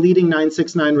 some of the leading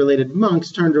 969 related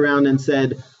monks turned around and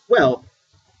said, well,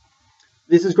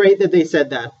 this is great that they said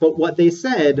that, but what they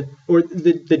said, or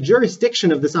the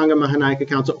jurisdiction of the Sangha Mahanayaka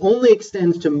Council only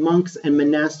extends to monks and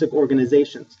monastic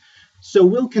organizations. So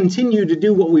we'll continue to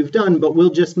do what we've done, but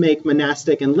we'll just make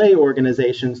monastic and lay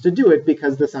organizations to do it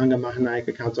because the Sangha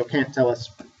Mahanayaka Council can't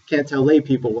tell lay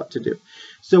people what to do.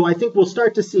 So I think we'll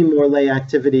start to see more lay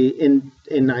activity in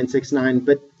 969,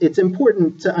 but it's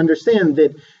important to understand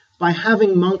that by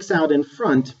having monks out in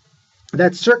front,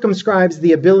 that circumscribes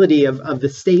the ability of the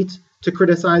state to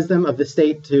criticize them, of the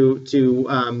state to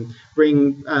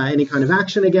bring any kind of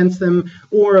action against them,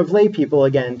 or of lay people,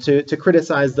 again, to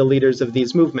criticize the leaders of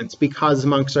these movements, because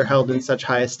monks are held in such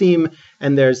high esteem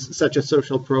and there's such a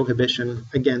social prohibition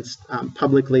against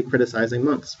publicly criticizing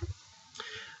monks.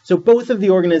 So both of the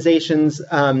organizations,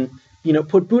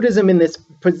 put Buddhism in this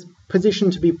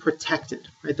position to be protected,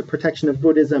 right? The protection of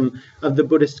Buddhism, of the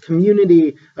Buddhist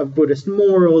community, of Buddhist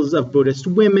morals, of Buddhist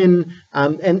women,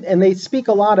 and they speak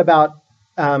a lot about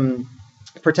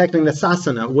protecting the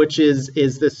sasana, which is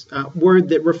this word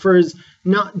that refers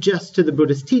not just to the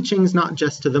Buddhist teachings, not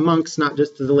just to the monks, not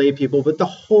just to the lay people, but the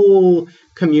whole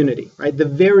community, right? The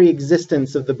very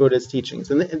existence of the Buddhist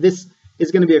teachings. And this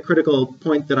is going to be a critical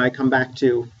point that I come back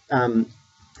to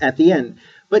at the end.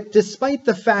 But despite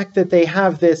the fact that they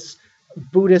have this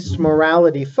Buddhist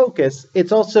morality focus,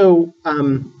 it's also,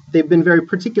 they've been very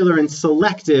particular and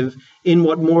selective in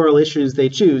what moral issues they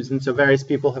choose. And so various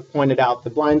people have pointed out the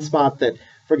blind spot that,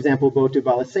 for example, Botu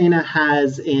Balasena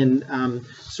has in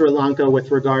Sri Lanka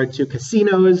with regard to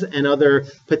casinos and other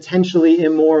potentially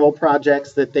immoral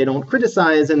projects that they don't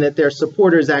criticize and that their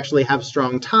supporters actually have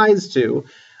strong ties to.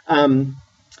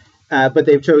 But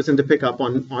they've chosen to pick up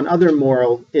on other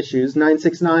moral issues.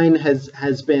 969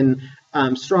 has been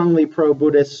strongly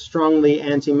pro-Buddhist, strongly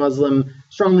anti-Muslim,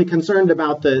 strongly concerned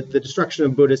about the destruction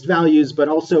of Buddhist values, but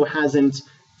also hasn't,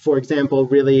 for example,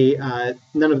 really,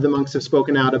 none of the monks have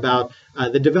spoken out about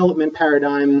the development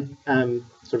paradigm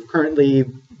sort of currently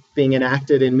being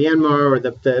enacted in Myanmar, or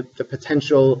the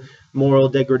potential moral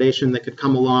degradation that could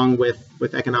come along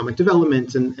with economic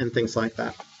development and things like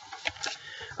that.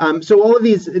 So all of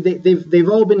these, they've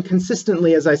all been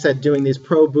consistently, as I said, doing these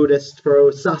pro-Buddhist,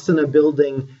 pro-sasana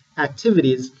building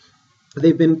activities.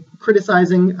 They've been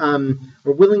criticizing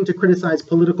or willing to criticize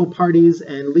political parties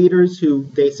and leaders who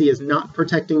they see as not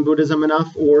protecting Buddhism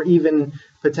enough, or even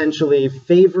potentially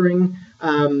favoring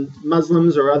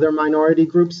Muslims or other minority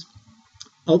groups.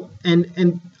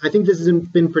 And I think this has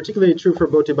been particularly true for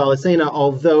Botu Balasena,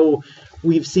 although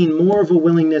we've seen more of a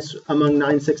willingness among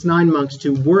 969 monks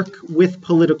to work with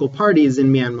political parties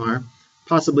in Myanmar,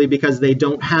 possibly because they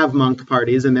don't have monk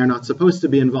parties and they're not supposed to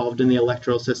be involved in the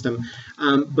electoral system.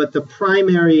 But the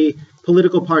primary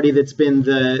political party that's been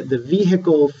the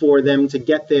vehicle for them to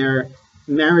get their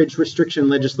marriage restriction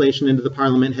legislation into the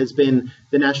parliament has been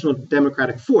the National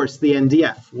Democratic Force, the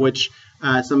NDF, which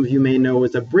some of you may know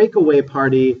is a breakaway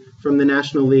party from the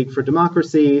National League for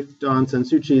Democracy, Aung San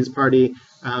Suu Kyi's party,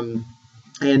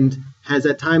 and has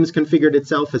at times configured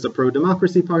itself as a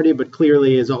pro-democracy party, but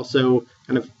clearly is also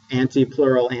kind of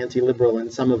anti-plural, anti-liberal in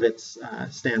some of its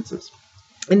stances.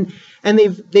 And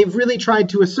they've really tried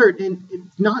to assert,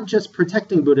 not just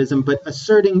protecting Buddhism, but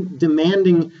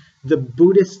demanding the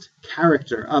Buddhist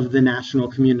character of the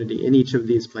national community in each of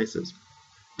these places.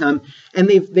 And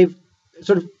they've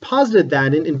sort of posited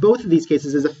that in both of these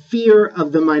cases as a fear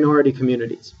of the minority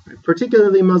communities, right?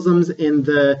 Particularly Muslims in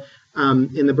the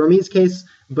Burmese case,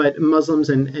 but Muslims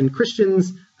and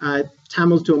Christians,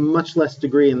 Tamils to a much less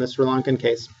degree in the Sri Lankan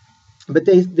case. But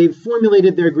they've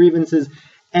formulated their grievances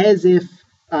as if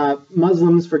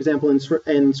Muslims, for example, in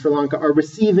Sri Lanka, are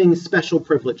receiving special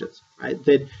privileges, right?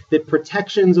 That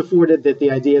protections afforded, that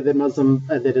the idea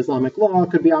that Islamic law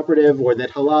could be operative, or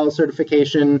that halal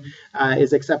certification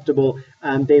is acceptable,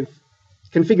 they've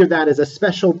configured that as a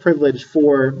special privilege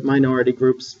for minority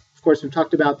groups. Of course, we've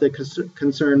talked about the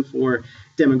concern for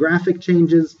demographic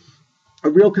changes, a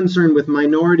real concern with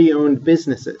minority-owned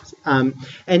businesses.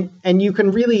 And you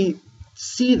can really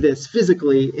see this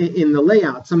physically in the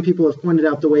layout. Some people have pointed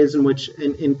out the ways in which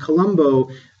in Colombo,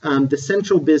 the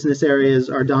central business areas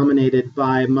are dominated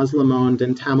by Muslim-owned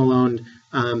and Tamil-owned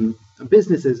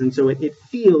businesses. And so it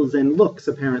feels and looks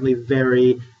apparently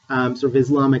very sort of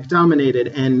Islamic-dominated.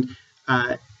 And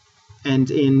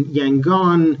in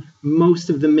Yangon, most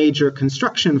of the major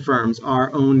construction firms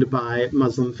are owned by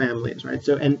Muslim families, right?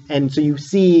 So and so you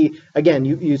see, again,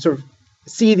 you sort of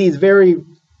see these very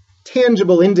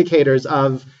tangible indicators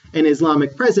of an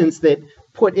Islamic presence that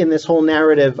put in this whole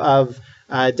narrative of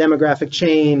demographic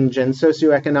change and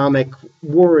socioeconomic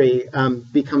worry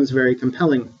becomes very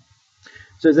compelling.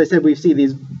 So as I said, we see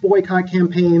these boycott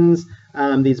campaigns.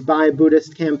 these Buy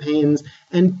Buddhist campaigns,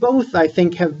 and both, I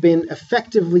think, have been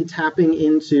effectively tapping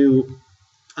into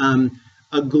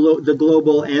the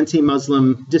global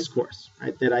anti-Muslim discourse,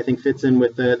 right, that I think fits in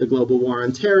with the global war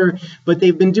on terror, but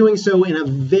they've been doing so in a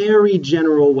very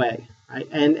general way, right,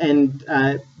 and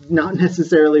not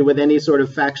necessarily with any sort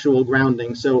of factual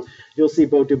grounding. So you'll see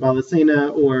Botu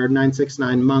Balasena or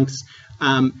 969 monks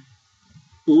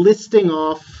listing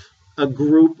off a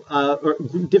group or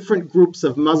different groups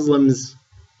of Muslims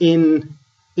in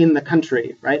the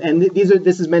country, right? And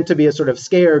this is meant to be a sort of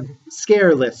scare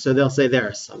list. So they'll say there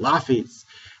are Salafis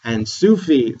and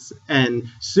Sufis and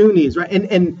Sunnis, right?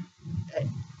 And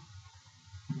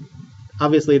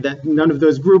obviously that none of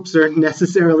those groups are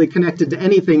necessarily connected to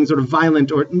anything sort of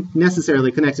violent or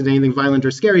necessarily connected to anything violent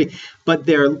or scary, but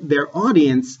their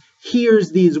audience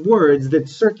hears these words that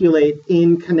circulate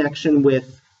in connection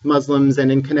with Muslims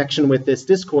and in connection with this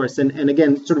discourse, and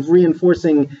again, sort of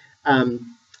reinforcing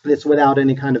this without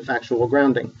any kind of factual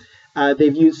grounding.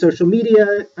 They've used social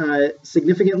media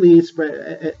significantly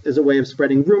as a way of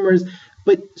spreading rumors,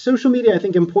 but social media, I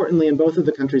think importantly in both of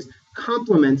the countries,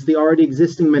 complements the already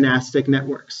existing monastic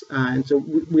networks. And so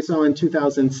we saw in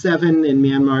 2007 in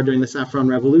Myanmar during the Saffron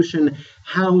Revolution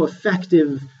how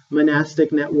effective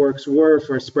monastic networks were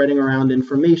for spreading around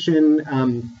information,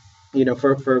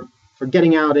 for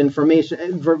getting out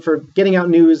information, for getting out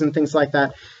news and things like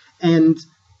that. And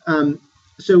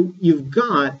so you've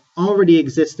got already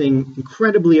existing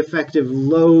incredibly effective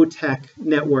low-tech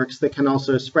networks that can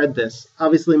also spread this.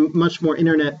 Obviously, much more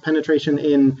internet penetration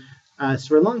in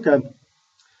Sri Lanka.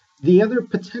 The other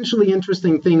potentially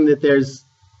interesting thing that there's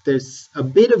a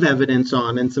bit of evidence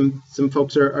on, and some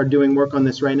folks are doing work on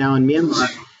this right now in Myanmar,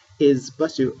 is,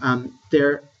 bless you,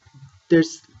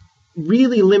 there's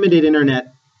really limited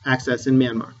internet access in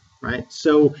Myanmar, right?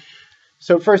 So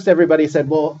first everybody said,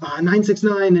 well,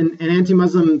 969 and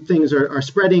anti-Muslim things are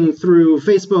spreading through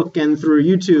Facebook and through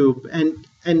YouTube.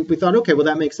 And we thought, okay, well,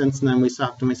 that makes sense. And then we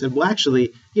stopped and we said, well,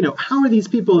 actually, how are these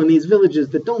people in these villages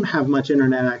that don't have much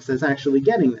internet access actually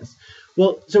getting this?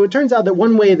 Well, so it turns out that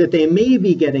one way that they may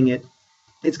be getting it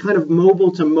is kind of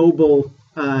mobile to mobile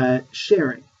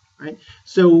sharing. Right?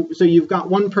 So you've got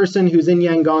one person who's in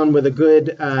Yangon with a good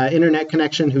internet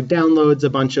connection who downloads a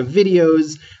bunch of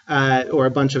videos or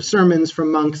a bunch of sermons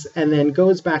from monks and then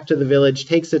goes back to the village,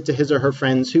 takes it to his or her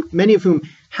friends, many of whom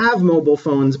have mobile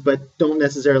phones but don't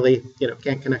necessarily,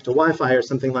 can't connect to Wi-Fi or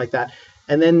something like that.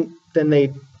 And then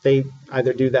they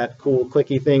either do that cool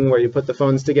clicky thing where you put the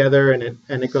phones together and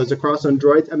it goes across on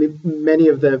Droid. I mean, many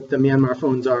of the Myanmar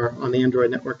phones are on the Android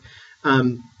network.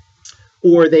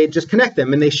 Or they just connect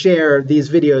them and they share these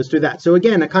videos through that. So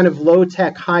again, a kind of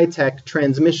low-tech, high-tech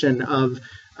transmission of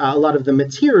a lot of the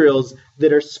materials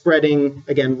that are spreading,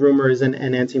 again, rumors and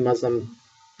anti-Muslim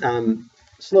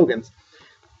slogans.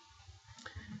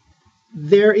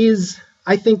 There is,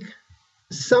 I think,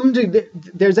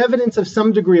 there's evidence of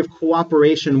some degree of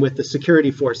cooperation with the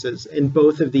security forces in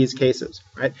both of these cases,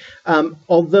 right?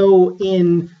 Although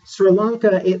in Sri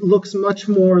Lanka, it looks much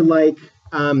more like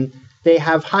they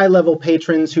have high-level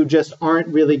patrons who just aren't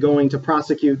really going to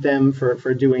prosecute them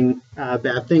for doing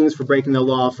bad things, for breaking the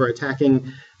law, for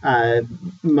attacking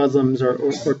Muslims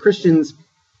or Christians.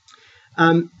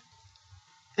 And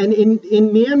in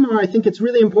Myanmar, I think it's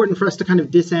really important for us to kind of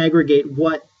disaggregate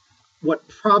what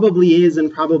probably is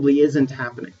and probably isn't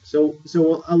happening. So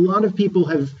a lot of people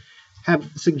have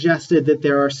suggested that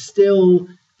there's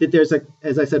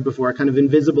as I said before, a kind of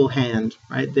invisible hand,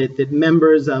 right? That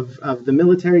members of the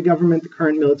military government, the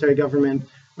current military government,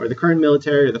 or the current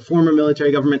military or the former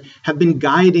military government have been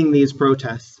guiding these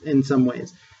protests in some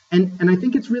ways. And I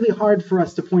think it's really hard for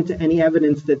us to point to any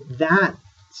evidence that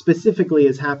specifically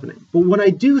is happening. But what I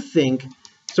do think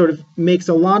sort of makes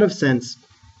a lot of sense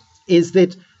is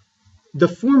that the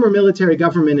former military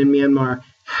government in Myanmar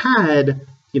had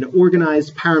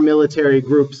organized paramilitary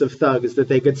groups of thugs that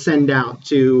they could send out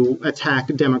to attack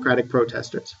democratic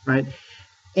protesters, right?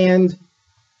 And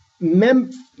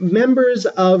members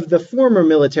of the former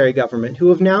military government who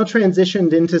have now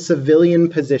transitioned into civilian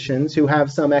positions, who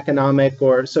have some economic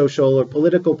or social or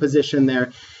political position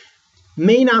there,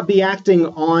 may not be acting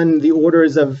on the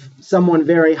orders of someone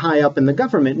very high up in the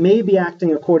government, may be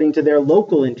acting according to their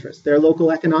local interests, their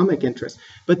local economic interests,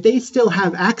 but they still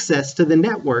have access to the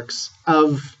networks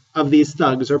of these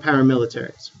thugs or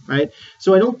paramilitaries, right?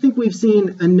 So I don't think we've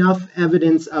seen enough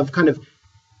evidence of kind of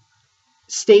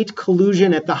state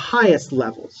collusion at the highest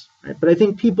levels, right? But I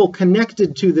think people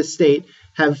connected to the state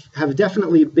have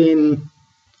definitely been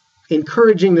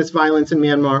encouraging this violence in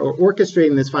Myanmar or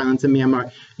orchestrating this violence in Myanmar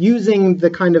using the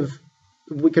kind of,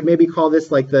 we could maybe call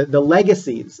this like the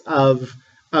legacies of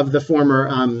of the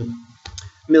former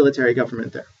military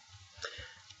government there.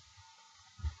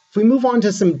 If we move on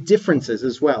to some differences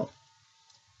as well,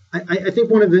 I think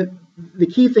one of the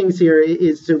key things here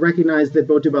is to recognize that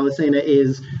Bhuttu Bala Sena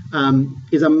is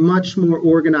a much more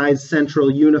organized,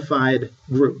 central, unified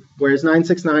group, whereas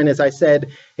 969, as I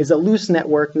said, is a loose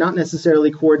network, not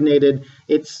necessarily coordinated.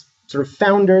 It's sort of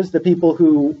founders, the people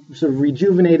who sort of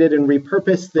rejuvenated and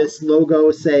repurposed this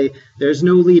logo, say there's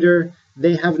no leader,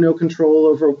 they have no control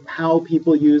over how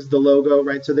people use the logo,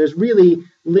 right? So there's really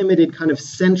limited kind of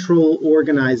central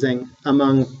organizing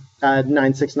among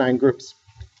 969 groups.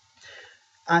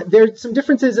 There are some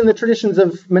differences in the traditions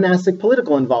of monastic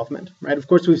political involvement, right? Of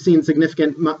course, we've seen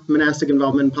significant monastic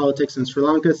involvement in politics in Sri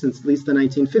Lanka since at least the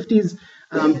 1950s,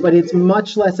 but it's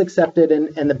much less accepted,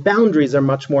 and the boundaries are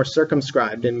much more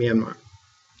circumscribed in Myanmar.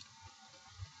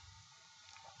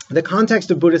 The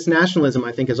context of Buddhist nationalism,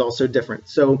 I think, is also different.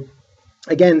 So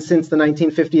again, since the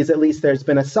 1950s, at least, there's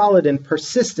been a solid and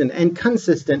persistent and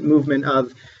consistent movement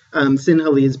of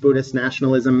Sinhalese Buddhist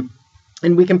nationalism.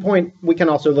 And we can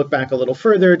also look back a little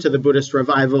further to the Buddhist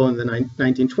revival in the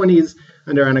 1920s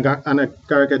under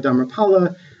Anagarika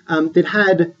Dharmapala that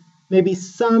had maybe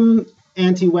some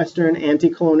anti-Western,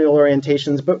 anti-colonial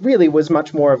orientations, but really was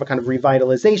much more of a kind of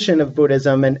revitalization of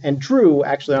Buddhism and drew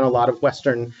actually on a lot of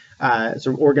Western sort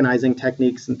of organizing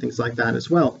techniques and things like that as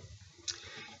well.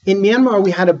 In Myanmar, we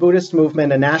had a Buddhist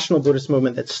movement, a national Buddhist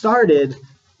movement that started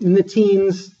in the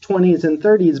teens, 20s, and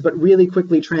 30s, but really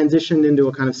quickly transitioned into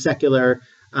a kind of secular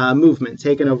movement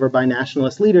taken over by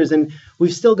nationalist leaders. And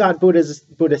we've still got Buddhist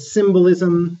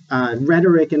symbolism,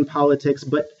 rhetoric in politics,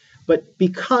 but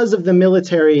because of the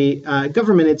military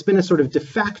government, it's been a sort of de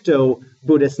facto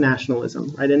Buddhist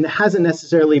nationalism, right? And it hasn't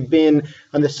necessarily been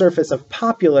on the surface of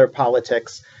popular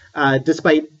politics,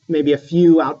 despite maybe a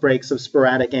few outbreaks of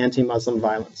sporadic anti-Muslim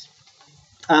violence.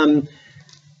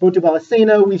 Bhuttu Bala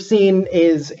Sena, we've seen,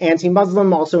 is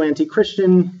anti-Muslim, also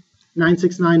anti-Christian.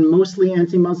 969, mostly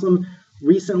anti-Muslim.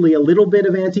 Recently, a little bit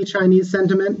of anti-Chinese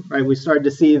sentiment, right? We started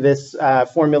to see this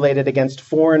formulated against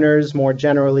foreigners more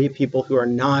generally, people who are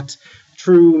not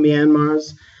true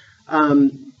Myanmars.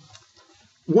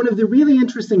 One of the really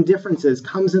interesting differences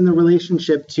comes in the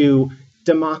relationship to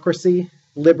democracy,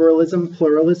 liberalism,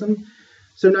 pluralism.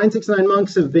 So 969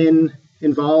 monks have been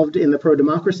involved in the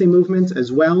pro-democracy movement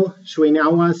as well. Shui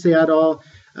Nyawa Sayadaw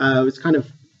was kind of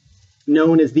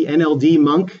known as the NLD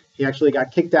monk. He actually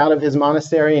got kicked out of his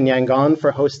monastery in Yangon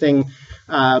for hosting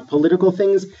political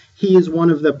things. He is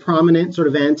one of the prominent sort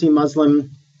of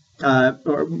anti-Muslim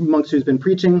or monks who's been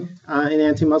preaching in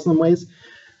anti-Muslim ways.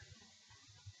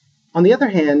 On the other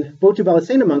hand, Bhuttu Bala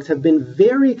Sena monks have been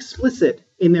very explicit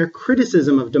in their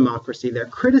criticism of democracy, their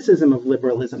criticism of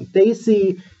liberalism. They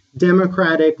see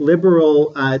democratic,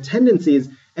 liberal tendencies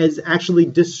as actually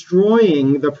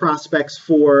destroying the prospects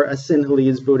for a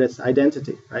Sinhalese Buddhist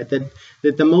identity, right? That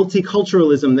the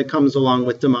multiculturalism that comes along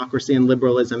with democracy and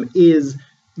liberalism is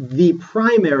the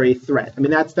primary threat. I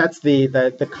mean, that's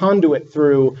the conduit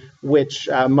through which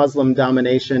Muslim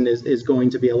domination is going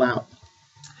to be allowed.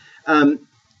 And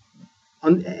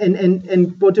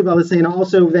Bhuttu Bala Sena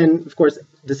also then, of course,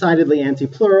 decidedly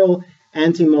anti-plural,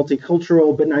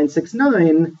 anti-multicultural, but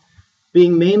 969,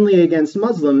 being mainly against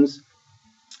Muslims,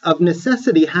 of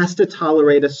necessity has to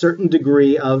tolerate a certain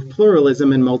degree of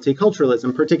pluralism and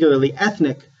multiculturalism, particularly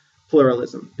ethnic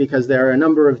pluralism, because there are a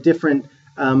number of different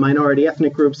minority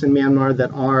ethnic groups in Myanmar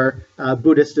that are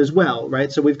Buddhist as well,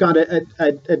 right? So we've got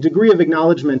a degree of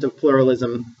acknowledgement of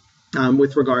pluralism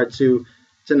with regard to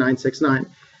 969.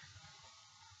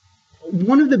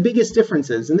 One of the biggest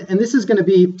differences, and this is going to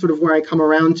be sort of where I come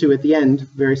around to at the end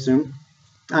very soon,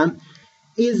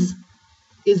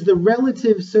 is the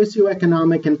relative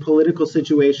socioeconomic and political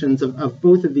situations of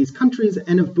both of these countries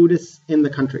and of Buddhists in the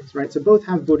countries, right? So both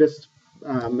have Buddhist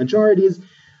majorities,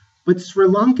 but Sri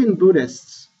Lankan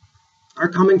Buddhists are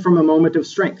coming from a moment of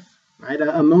strength, right?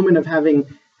 A moment of having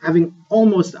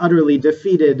almost utterly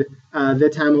defeated the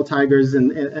Tamil Tigers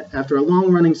after a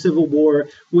long-running civil war,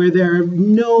 where there are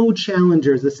no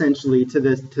challengers essentially to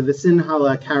the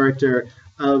Sinhala character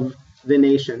of the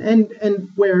nation, and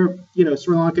where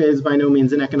Sri Lanka is by no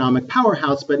means an economic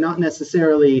powerhouse, but not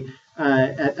necessarily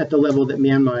at the level that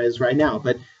Myanmar is right now.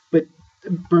 But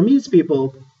Burmese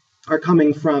people are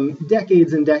coming from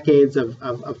decades and decades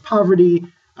of poverty,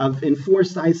 of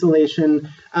enforced isolation,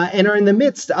 and are in the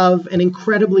midst of an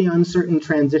incredibly uncertain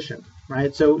transition,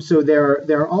 right? So there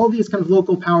are all these kind of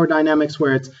local power dynamics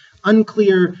where it's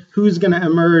unclear who's going to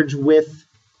emerge with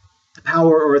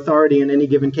power or authority in any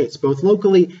given case, both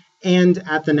locally and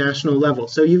at the national level.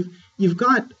 So you've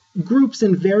got groups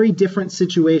in very different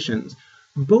situations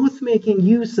both making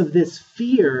use of this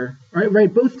fear,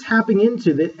 right? Both tapping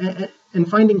into and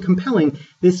finding compelling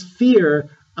this fear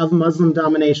of Muslim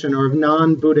domination or of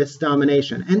non-Buddhist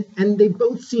domination. And they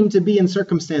both seem to be in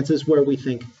circumstances where we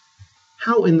think,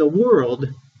 how in the world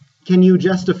can you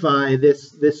justify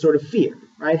this sort of fear,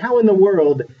 right? How in the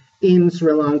world in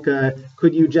Sri Lanka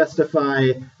could you justify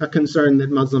a concern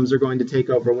that Muslims are going to take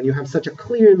over when you have such a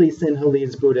clearly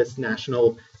Sinhalese Buddhist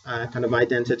national kind of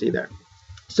identity there?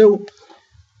 So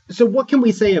what can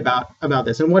we say about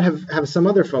this, and what have some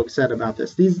other folks said about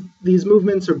this? These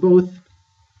movements are both,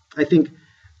 I think,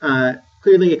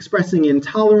 clearly expressing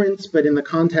intolerance, but in the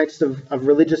context of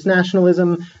religious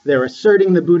nationalism. They're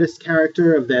asserting the Buddhist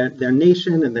character of their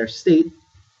nation and their state.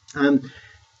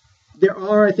 There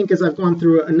are, I think, as I've gone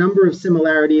through, a number of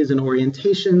similarities in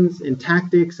orientations, in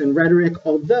tactics, and rhetoric,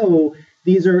 although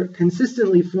these are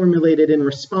consistently formulated in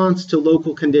response to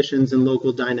local conditions and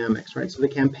local dynamics, right? So the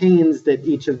campaigns that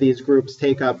each of these groups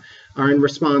take up are in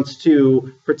response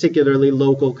to particularly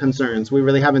local concerns. We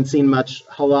really haven't seen much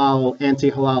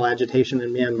anti-halal agitation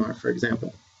in Myanmar, for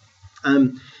example.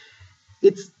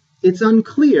 It's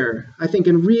unclear, I think,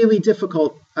 and really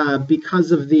difficult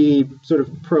because of the sort of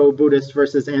pro-Buddhist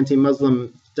versus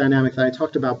anti-Muslim dynamic that I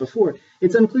talked about before.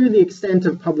 It's unclear the extent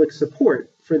of public support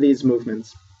for these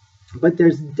movements. But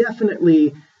there's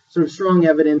definitely sort of strong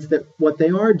evidence that what they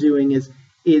are doing is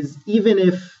even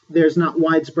if there's not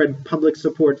widespread public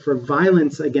support for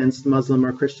violence against Muslim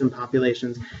or Christian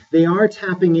populations, they are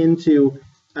tapping into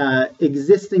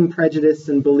existing prejudice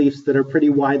and beliefs that are pretty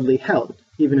widely held,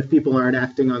 even if people aren't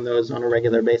acting on those on a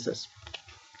regular basis.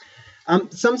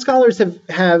 Some scholars have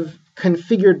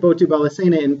configured Bhottu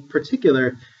Balasena in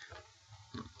particular,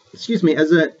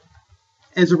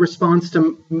 as a response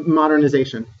to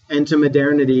modernization and to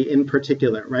modernity in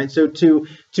particular, right? So to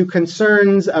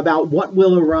concerns about what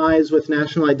will arise with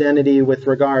national identity with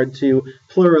regard to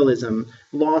pluralism,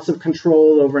 loss of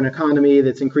control over an economy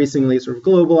that's increasingly sort of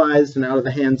globalized and out of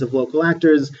the hands of local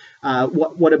actors.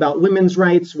 What about women's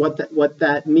rights? What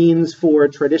that means for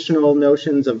traditional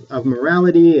notions of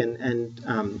morality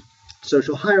and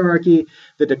social hierarchy,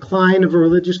 the decline of a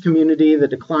religious community, the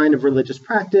decline of religious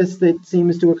practice that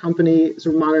seems to accompany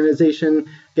sort of modernization,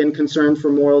 again, concern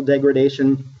for moral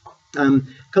degradation.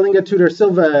 Kalinga Tudor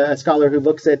Silva, a scholar who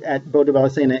looks at Bhottu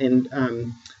Balasena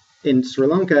in Sri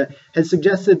Lanka, has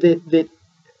suggested that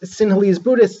Sinhalese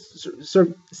Buddhists sort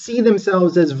of see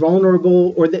themselves as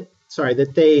vulnerable, or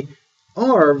that they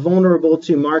are vulnerable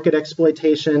to market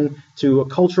exploitation, to a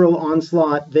cultural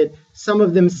onslaught that some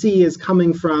of them see as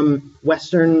coming from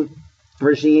Western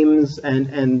regimes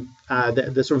and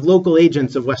the sort of local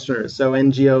agents of Westerners, so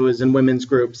NGOs and women's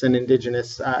groups and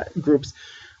indigenous groups.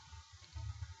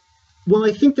 Well,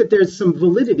 I think that there's some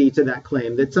validity to that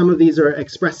claim, that some of these are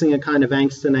expressing a kind of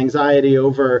angst and anxiety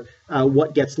over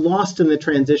what gets lost in the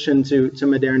transition to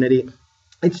modernity.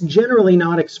 It's generally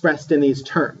not expressed in these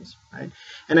terms, right?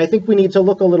 And I think we need to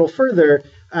look a little further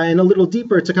and a little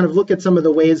deeper to kind of look at some of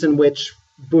the ways in which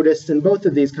Buddhists in both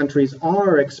of these countries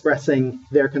are expressing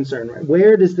their concern, right?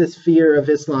 Where does this fear of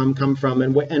Islam come from,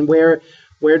 and where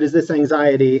does this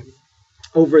anxiety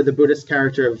over the Buddhist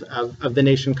character of the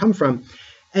nation come from?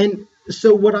 And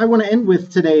so what I want to end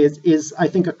with today is I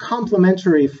think, a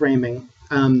complementary framing,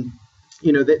 that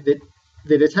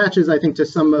attaches, I think, to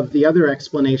some of the other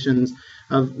explanations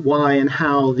of why and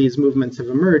how these movements have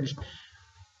emerged.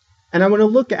 And I want to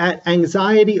look at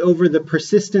anxiety over the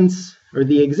persistence or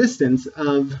the existence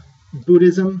of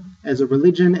Buddhism as a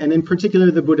religion, and in particular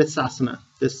the Buddhasasana,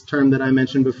 this term that I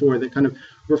mentioned before that kind of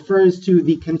refers to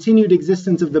the continued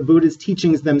existence of the Buddha's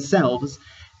teachings themselves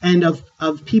and of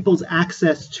people's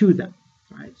access to them.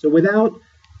 Right? So without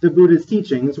the Buddha's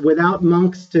teachings, without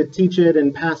monks to teach it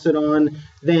and pass it on,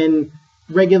 then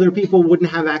regular people wouldn't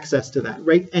have access to that,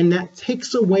 right? And that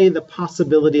takes away the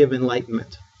possibility of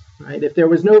enlightenment, right? If there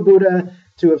was no Buddha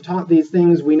to have taught these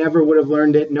things, we never would have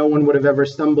learned it. No one would have ever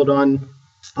stumbled on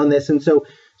this. And so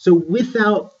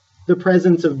without the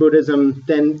presence of Buddhism,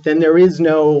 then there is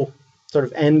no sort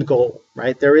of end goal,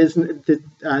 right? There is,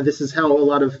 this is how a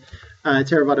lot of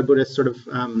Theravada Buddhists sort of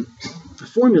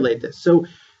formulate this. So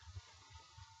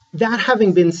that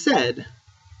having been said,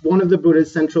 one of the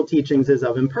Buddha's central teachings is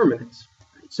of impermanence.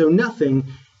 So nothing,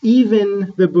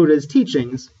 even the Buddha's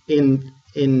teachings in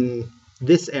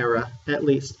this era at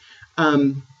least,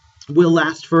 will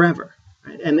last forever.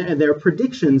 Right? And there are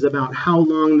predictions about how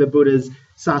long the Buddha's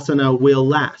sasana will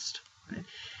last. Right?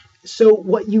 So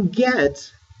what you get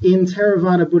in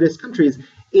Theravada Buddhist countries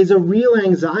is a real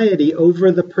anxiety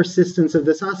over the persistence of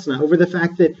the sasana, over the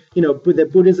fact that, that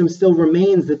Buddhism still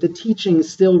remains, that the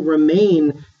teachings still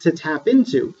remain to tap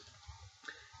into.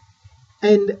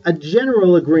 and a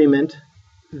general agreement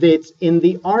that in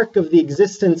the arc of the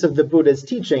existence of the Buddha's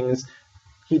teachings,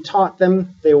 he taught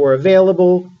them, they were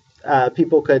available,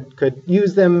 people could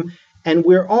use them, and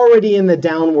we're already in the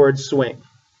downward swing,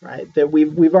 right? That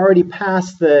we've already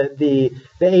passed the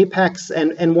apex,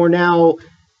 and we're now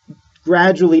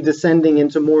gradually descending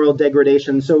into moral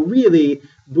degradation. So really,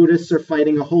 Buddhists are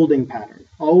fighting a holding pattern.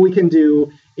 All we can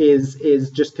do is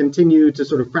just continue to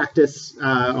sort of practice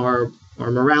our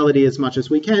morality as much as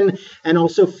we can, and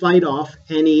also fight off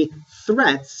any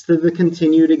threats to the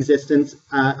continued existence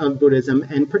of Buddhism,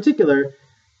 and in particular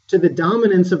to the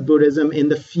dominance of Buddhism in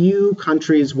the few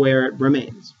countries where it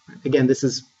remains. Again, this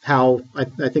is how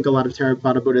I think a lot of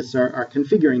Theravada Buddhists are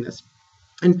configuring this.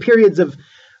 And periods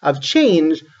of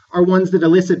change are ones that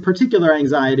elicit particular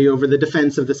anxiety over the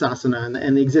defense of the sasana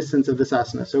and the existence of the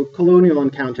sasana. So colonial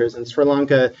encounters in Sri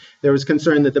Lanka, there was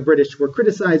concern that the British were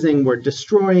criticizing, were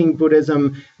destroying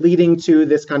Buddhism, leading to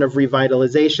this kind of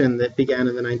revitalization that began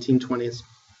in the 1920s.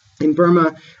 In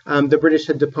Burma, the British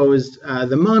had deposed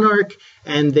the monarch,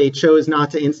 and they chose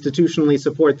not to institutionally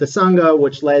support the Sangha,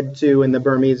 which led to, in the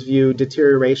Burmese view,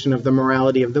 deterioration of the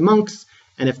morality of the monks.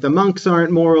 And if the monks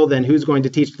aren't moral, then who's going to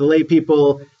teach the lay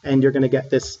people? And you're going to get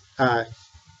this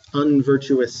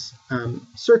unvirtuous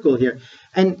circle here.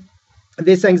 And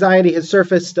this anxiety has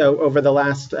surfaced over the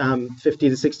last 50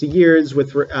 to 60 years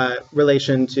with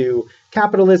relation to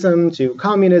capitalism, to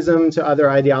communism, to other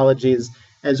ideologies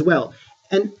as well.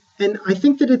 And I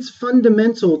think that it's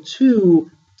fundamental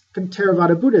to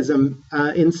Theravada Buddhism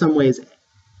in some ways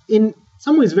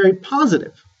very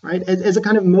positive, right? As a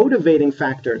kind of motivating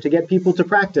factor to get people to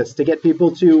practice, to get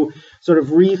people to sort of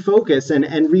refocus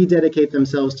and rededicate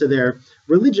themselves to their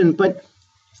religion. But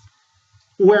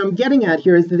where I'm getting at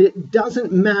here is that it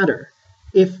doesn't matter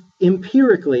if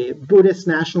empirically Buddhist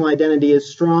national identity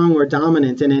is strong or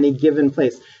dominant in any given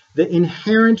place. The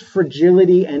inherent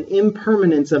fragility and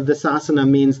impermanence of the sasana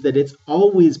means that it's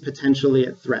always potentially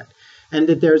at threat, and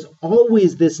that there's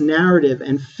always this narrative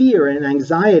and fear and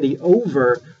anxiety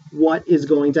over what is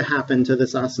going to happen to the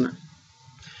sasana.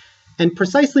 And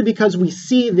precisely because we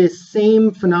see this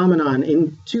same phenomenon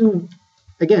in two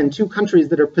countries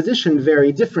that are positioned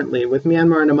very differently, with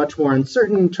Myanmar in a much more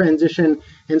uncertain transition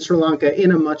and Sri Lanka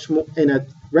in a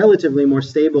relatively more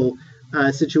stable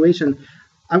situation,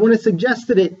 I want to suggest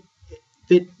that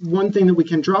one thing that we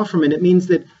can draw from it means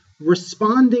that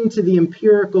responding to the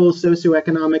empirical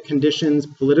socioeconomic conditions,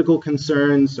 political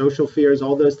concerns, social fears,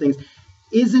 all those things,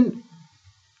 isn't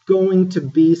going to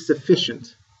be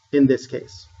sufficient in this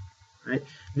case, right?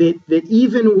 That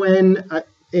even when,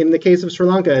 in the case of Sri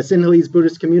Lanka, a Sinhalese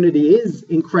Buddhist community is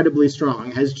incredibly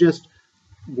strong, has just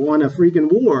won a freaking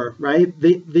war, right?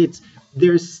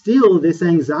 There's still this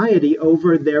anxiety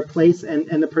over their place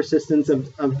and the persistence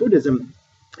of Buddhism.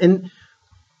 And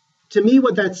to me,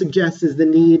 what that suggests is the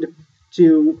need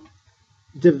to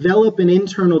develop an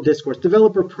internal discourse,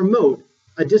 develop or promote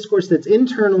a discourse that's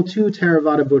internal to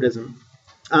Theravada Buddhism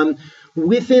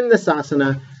within the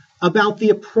sasana about the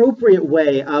appropriate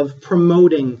way of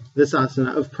promoting the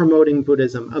sasana, of promoting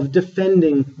Buddhism, of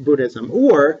defending Buddhism,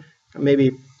 or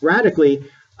maybe radically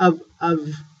of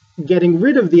getting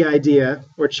rid of the idea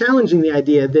or challenging the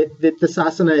idea that the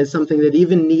sasana is something that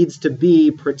even needs to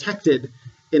be protected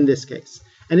in this case.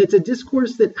 And it's a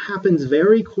discourse that happens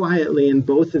very quietly in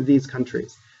both of these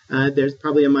countries. There's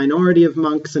probably a minority of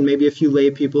monks and maybe a few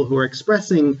lay people who are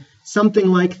expressing something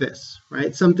like this,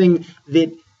 right? Something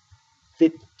that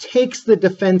takes the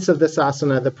defense of the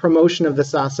sasana, the promotion of the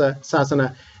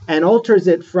sasana, and alters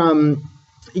it from,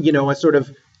 a sort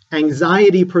of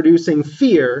anxiety-producing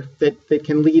fear that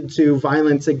can lead to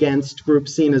violence against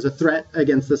groups seen as a threat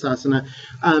against the sasana,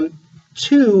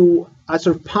 to a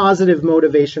sort of positive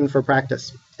motivation for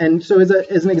practice. And so as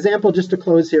an example, just to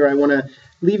close here, I want to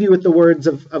leave you with the words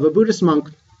of a Buddhist monk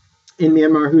in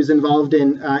Myanmar who's involved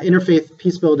in interfaith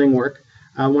peacebuilding work,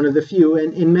 one of the few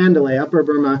in Mandalay, Upper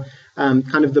Burma,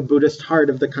 kind of the Buddhist heart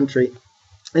of the country.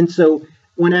 And so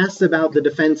when asked about the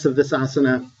defense of the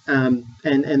sasana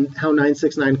and how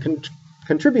 969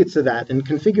 contributes to that and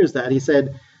configures that, he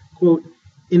said, quote,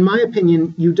 "In my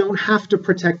opinion, you don't have to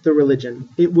protect the religion.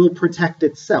 It will protect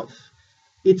itself.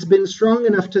 It's been strong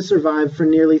enough to survive for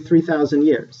nearly 3,000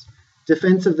 years.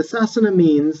 Defense of the sasana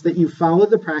means that you follow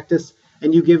the practice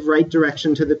and you give right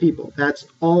direction to the people. That's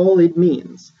all it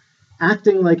means.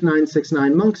 Acting like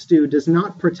 969 monks do does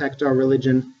not protect our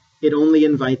religion. It only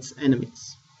invites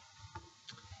enemies."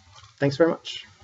 Thanks very much.